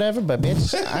fat or whatever, but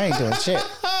bitch, I ain't doing shit.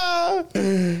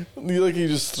 You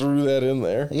just threw that in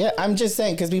there. Yeah, I'm just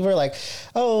saying, because people are like,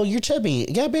 "Oh, you're chubby."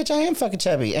 Yeah, bitch, I am fucking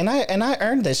chubby, and I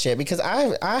earned this shit because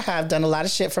I have done a lot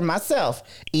of shit for myself,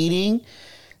 eating,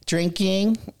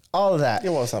 drinking, all of that. It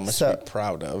wasn't much to be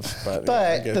proud of, but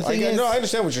the thing is, no, I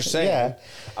understand what you're saying. Yeah.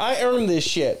 I earned this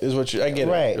shit, is what I get.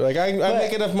 Right. It. Like I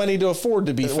make enough money to afford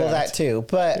to be fat. Well, that too,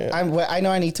 but Yeah. I know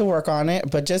I need to work on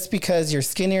it. But just because you're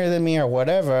skinnier than me or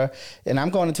whatever, and I'm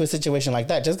going into a situation like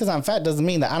that, just because I'm fat doesn't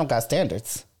mean that I don't got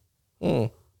standards. Well,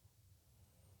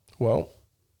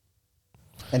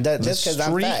 and just because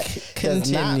I'm fat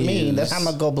does not mean that I'm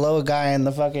gonna go blow a guy in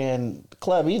the fucking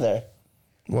club either.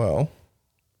 Well,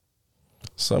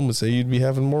 some would say you'd be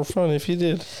having more fun if you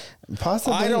did.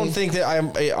 Possibly. I don't think that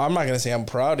I'm not going to say I'm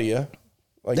proud of you,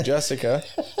 like Jessica.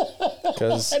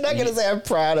 Because I'm not gonna say I'm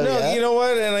proud of you. No, you know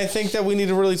what? And I think that we need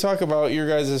to really talk about your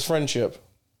guys' friendship.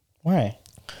 Why?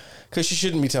 Because she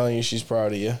shouldn't be telling you she's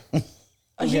proud of you.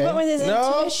 He went with his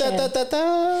intuition.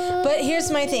 But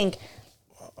here's my thing.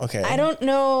 Okay. I don't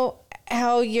know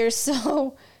how you're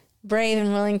so brave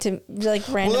and willing to like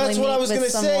randomly Well, that's what I was going to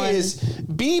say is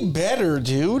be better,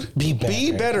 dude. Be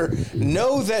better.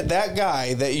 Know that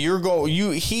guy that you're going,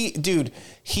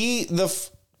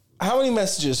 how many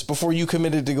messages before you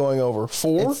committed to going over?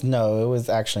 4? No, it was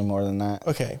actually more than that.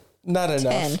 Okay. Not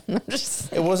enough. 10.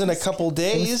 It wasn't a couple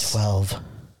days. 12.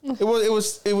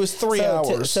 It was 3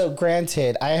 hours. So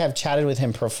granted, I have chatted with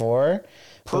him before.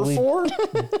 Prior?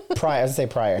 I would say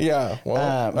prior. Yeah.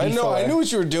 Well, I knew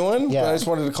what you were doing, but I just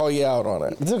wanted to call you out on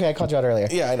it. It's okay. I called you out earlier.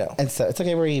 Yeah, I know. And so it's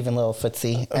okay. We're even, little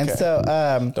footsie. Okay. And so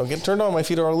don't get turned on. My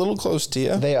feet are a little close to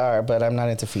you. They are, but I'm not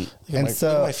into feet. Look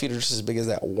at my feet are just as big as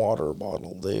that water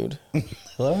bottle, dude.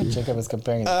 Hello, Jacob is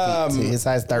comparing his feet to his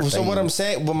size. So what I'm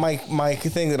saying, my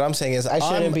thing that I'm saying is I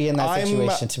shouldn't be in that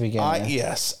situation to begin with.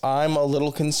 Yes, I'm a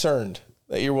little concerned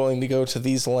that you're willing to go to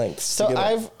these lengths. So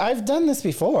I've done this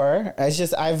before. It's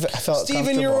just I've felt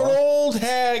Steven, you're an old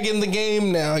hag in the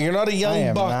game now. You're not a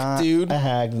young buck, dude. A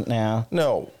hag now.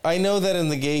 No, I know that in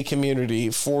the gay community,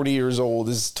 40 years old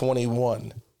is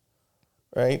 21.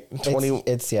 Right? 20.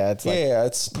 It's like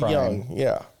it's prime. young.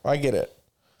 Yeah, I get it.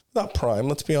 Not prime.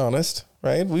 Let's be honest.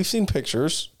 Right? We've seen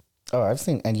pictures. Oh, I've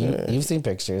seen, and you've seen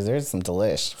pictures. There's some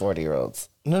delish 40-year-olds.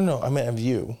 No, I meant of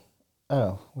you.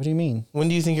 Oh, what do you mean? When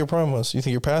do you think your prime was? You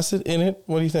think you're past it, in it?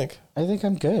 What do you think? I think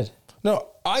I'm good. No,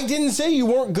 I didn't say you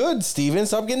weren't good, Steven.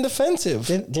 Stop getting defensive.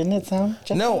 Didn't it sound?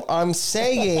 No, I'm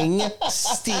saying,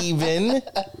 Steven,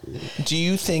 do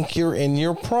you think you're in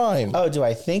your prime? Oh, do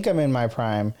I think I'm in my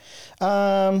prime?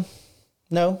 No.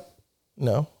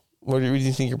 No. What do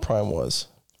you think your prime was?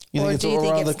 You Or do you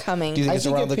think it's coming? Do you think it's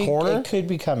around the corner? It could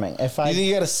be coming. Do you think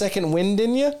you got a second wind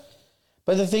in you?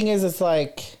 But the thing is, it's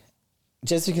like,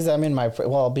 just because I'm in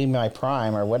I'll be in my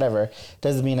prime or whatever,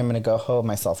 doesn't mean I'm going to go hoe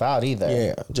myself out either.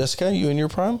 Yeah. Jessica, you in your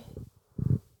prime?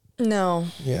 No,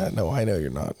 Yeah, no, I know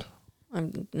you're not.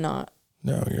 I'm not.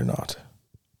 No, you're not.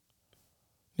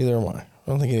 Neither am I. I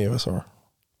don't think any of us are.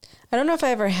 I don't know if I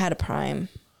ever had a prime.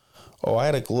 Oh, I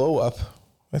had a glow up,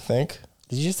 I think.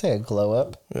 Did you just say a glow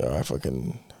up? Yeah, I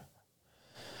fucking...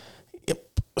 Yep.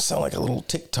 Sound like a little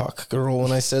TikTok girl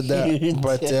when I said that.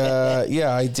 But,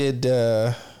 yeah, I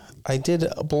did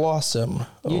blossom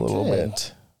a little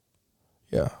bit.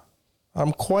 Yeah.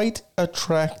 I'm quite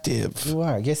attractive. You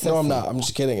are. You're No, I'm not. I'm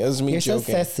just kidding. It was me You're joking.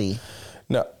 so sassy.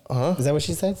 No. Huh? Is that what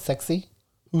she said? Sexy?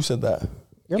 Who said that?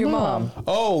 Your mom.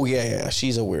 Oh, yeah.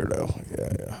 She's a weirdo.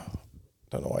 Yeah.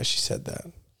 Don't know why she said that.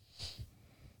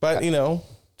 But,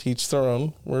 teach their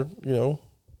own.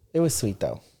 It was sweet,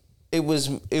 though. It was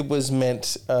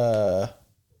meant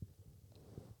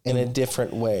in a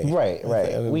different way. Right.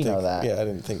 We know that. Yeah, I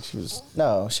didn't think she was...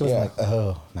 No, she wasn't like,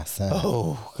 oh, my son.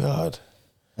 Oh, God.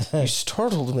 You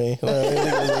startled me. No, I didn't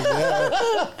think it was like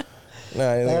that. No,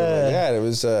 I didn't think it was like that. It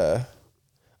was, oh,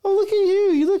 look at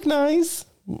you. You look nice.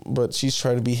 But she's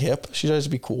trying to be hip. She tries to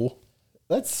be cool.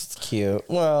 That's cute.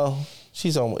 Well,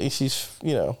 she's in her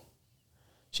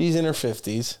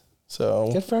 50s. So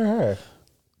Good for her.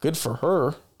 good for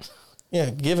her. Yeah,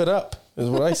 give it up is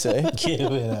what I say.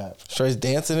 Give it up. She tries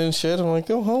dancing and shit. I'm like,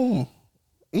 go home.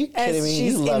 Are you kidding As me?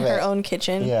 she's You in love her it. own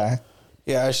kitchen. Yeah.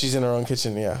 Yeah, she's in her own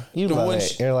kitchen. Yeah, You love When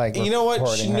it. You're like, you know what?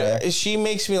 reporting her. She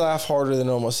makes me laugh harder than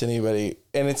almost anybody,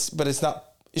 and it's not.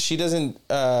 She doesn't.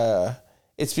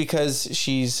 It's because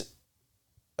she's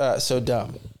so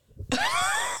dumb.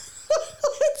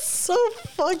 It's so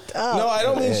fucked up. No, I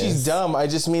don't mean It she's is. dumb. I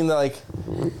just mean that like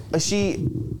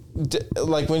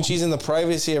when she's in the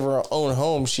privacy of her own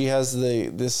home, she has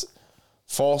this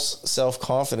false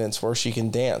self-confidence where she can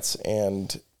dance,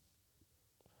 and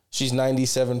she's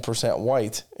 97%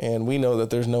 white, and we know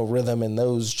that there's no rhythm in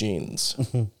those genes.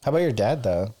 How about your dad,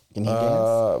 though? Can he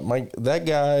dance? That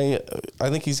guy, I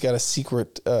think he's got a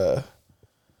secret. I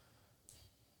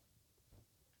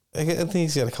think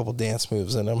he's got a couple dance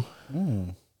moves in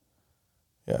him.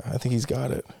 Yeah, I think he's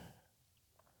got it.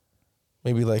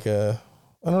 Maybe like I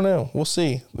don't know. We'll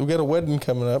see. We got a wedding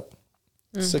coming up.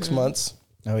 6 months.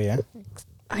 Oh, yeah?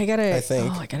 I gotta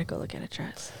go look at a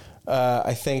dress.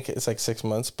 I think it's like 6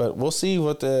 months, but we'll see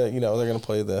what they're going to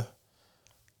play the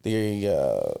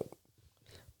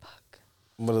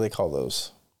what do they call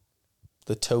those?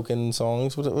 The token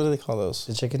songs? What do they call those?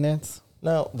 The chicken dance?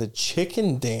 No, the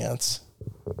chicken dance.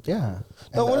 Yeah.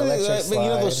 No, And what the are they? electric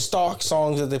slide. Those stock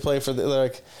songs that they play for they're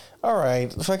like, all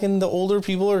right, fucking the older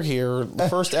people are here. The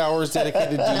first hour is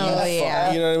dedicated to you. Oh,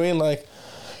 yeah. You know what I mean? Like,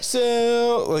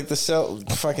 so, like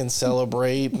fucking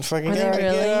celebrate and fucking Are they get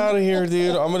really? out of here,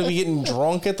 dude. I'm going to be getting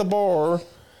drunk at the bar.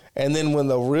 And then when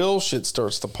the real shit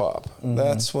starts to pop,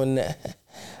 that's when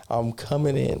I'm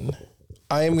coming in.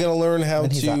 I am going to learn how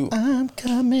And he's to. like, I'm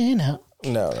coming out.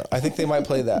 No. I think they might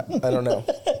play that. I don't know.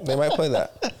 They might play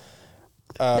that.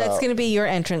 That's gonna be your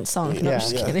entrance song. No, I'm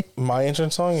just kidding. My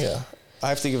entrance song, yeah. I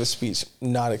have to give a speech.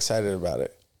 Not excited about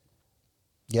it.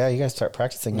 Yeah, you guys start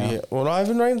practicing now. Yeah. Well, I've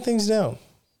been writing things down.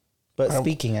 But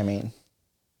speaking, I mean.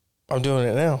 I'm doing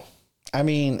it now. I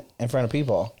mean, in front of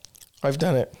people. I've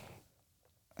done it.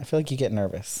 I feel like you get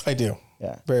nervous. I do.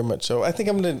 Yeah. Very much so. I think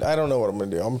I don't know what I'm gonna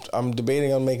do. I'm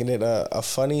debating on making it a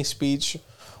funny speech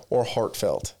or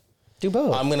heartfelt. Do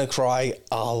both. I'm gonna cry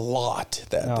a lot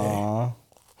that day. Aw.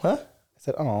 Huh? I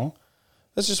said, oh.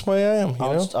 That's just the way I am, you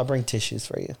know? I'll bring tissues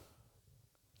for you.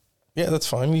 Yeah, that's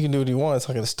fine. You can do what you want. It's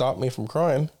not gonna stop me from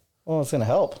crying. Well, it's going to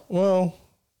help. Well,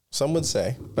 some would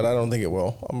say, but I don't think it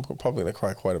will. I'm probably gonna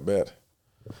cry quite a bit.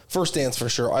 First dance for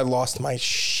sure. I lost my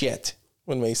shit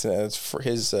when Mason had for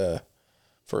his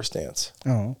first dance.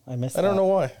 Oh, I missed I don't know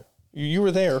why. You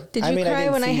were there. Did you cry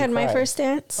when I had my first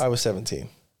dance? I was 17.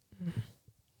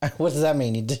 What does that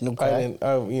mean? You didn't cry? I didn't.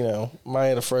 I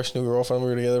had a fresh new girlfriend. We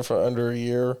were together for under a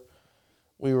year.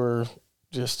 We were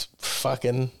just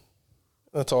fucking.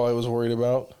 That's all I was worried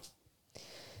about.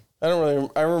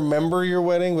 I remember your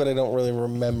wedding, but I don't really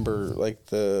remember like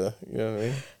you know what I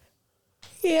mean?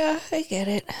 Yeah, I get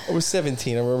it. I was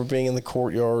 17. I remember being in the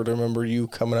courtyard. I remember you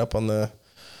coming up on the,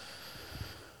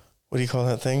 what do you call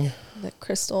that thing? The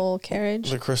crystal carriage.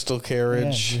 The crystal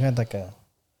carriage. Yeah, you had like a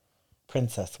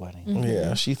princess wedding. Mm-hmm.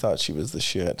 Yeah, she thought she was the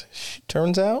shit.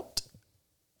 Turns out,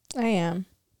 I am.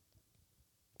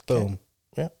 Boom.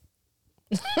 Yeah.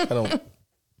 I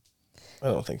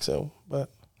don't think so, but.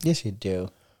 Yes, you do.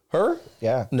 Her?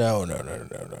 Yeah. No.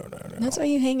 That's why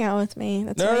you hang out with me.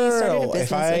 That's why you started a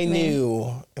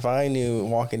business If I knew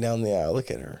walking down the aisle,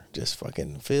 look at her, just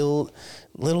fucking filled.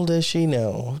 Little does she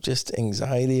know, just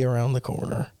anxiety around the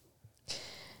corner.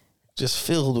 Just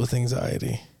filled with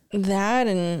anxiety. That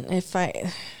and if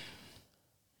I...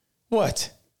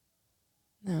 What?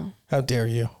 No. How dare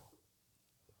you?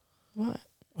 What?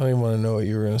 I don't even want to know what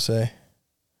you were going to say.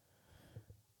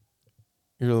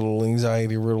 Your little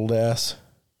anxiety-riddled ass.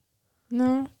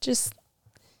 No, just...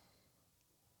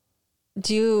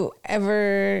 Do you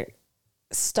ever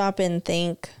stop and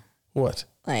think... What?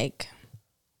 Like...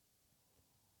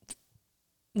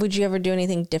 Would you ever do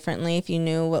anything differently if you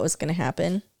knew what was going to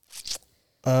happen?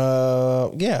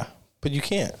 Yeah, but you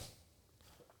can't.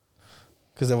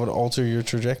 Because that would alter your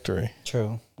trajectory.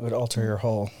 True. It would alter your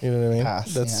whole You know what I mean?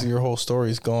 path. That's your whole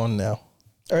story's gone now.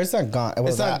 Or it's not gone. Well,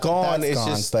 It's not gone. It's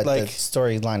just but like the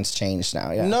storyline's changed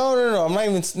now. Yeah. No. I'm not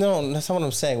even. No, that's not what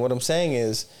I'm saying. What I'm saying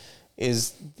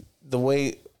is the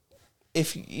way.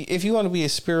 If you want to be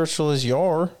as spiritual as you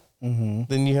are,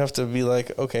 then you have to be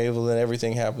like, okay, well then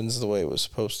everything happens the way it was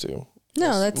supposed to.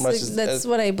 No, that's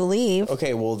what I believe.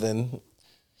 Okay, well then.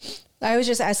 I was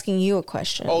just asking you a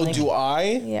question. Oh, do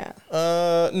I? Yeah.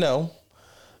 No,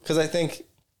 because I think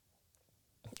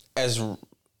as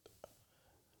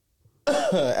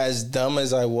dumb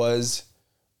as I was,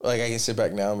 like I can sit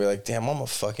back now and be like, damn, I'm a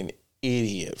fucking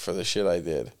idiot for the shit I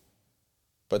did.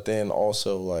 But then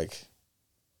also like,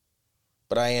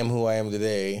 but I am who I am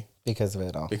today. Because of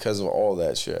it all. Because of all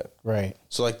that shit. Right.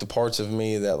 So like the parts of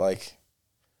me that like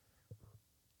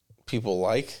people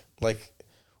like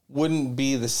wouldn't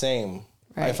be the same.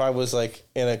 Right. If I was like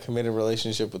in a committed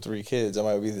relationship with 3 kids, I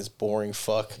might be this boring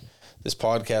fuck. This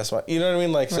podcast, you know what I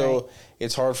mean? Like, so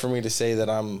it's hard for me to say that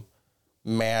I'm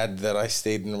mad that I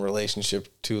stayed in a relationship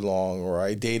too long or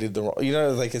I dated the wrong, you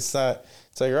know, like it's like,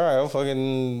 all right, I'll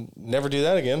fucking never do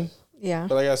that again. Yeah.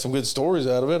 But I got some good stories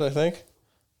out of it, I think.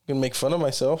 I can make fun of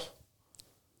myself.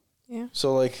 Yeah.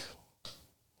 So like,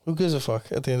 who gives a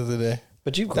fuck at the end of the day?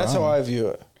 But you've grown. That's how I view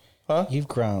it. Huh? You've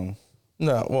grown.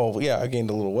 No, well, yeah, I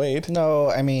gained a little weight. No,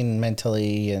 I mean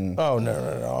mentally and... Oh, no.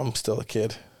 I'm still a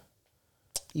kid.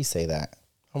 You say that.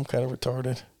 I'm kind of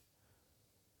retarded.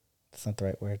 That's not the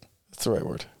right word. It's the right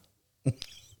word.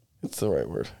 It's the right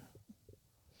word.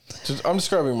 I'm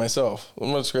describing myself.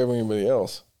 I'm not describing anybody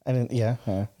else. I didn't... Yeah.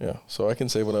 Yeah, so I can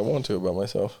say what I want to about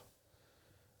myself.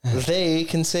 They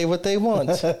can say what they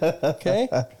want. Okay?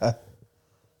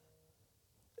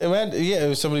 Imagine, yeah,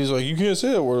 if somebody's like, you can't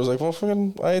say that word. I was like, well,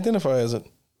 fucking, I identify as it.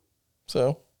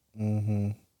 So.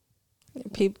 Mm-hmm.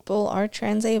 People are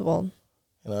transabled.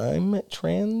 And I'm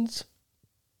trans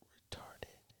retarded.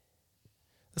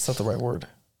 That's not the right word.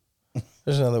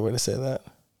 There's another way to say that.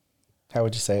 How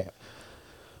would you say it?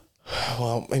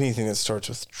 Well, anything that starts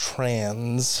with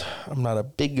trans, I'm not a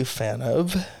big fan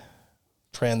of.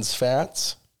 Trans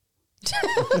fats.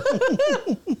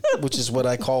 Which is what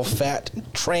I call fat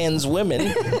trans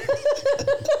women.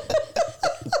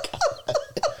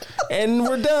 And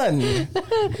we're done.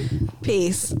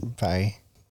 Peace. Bye.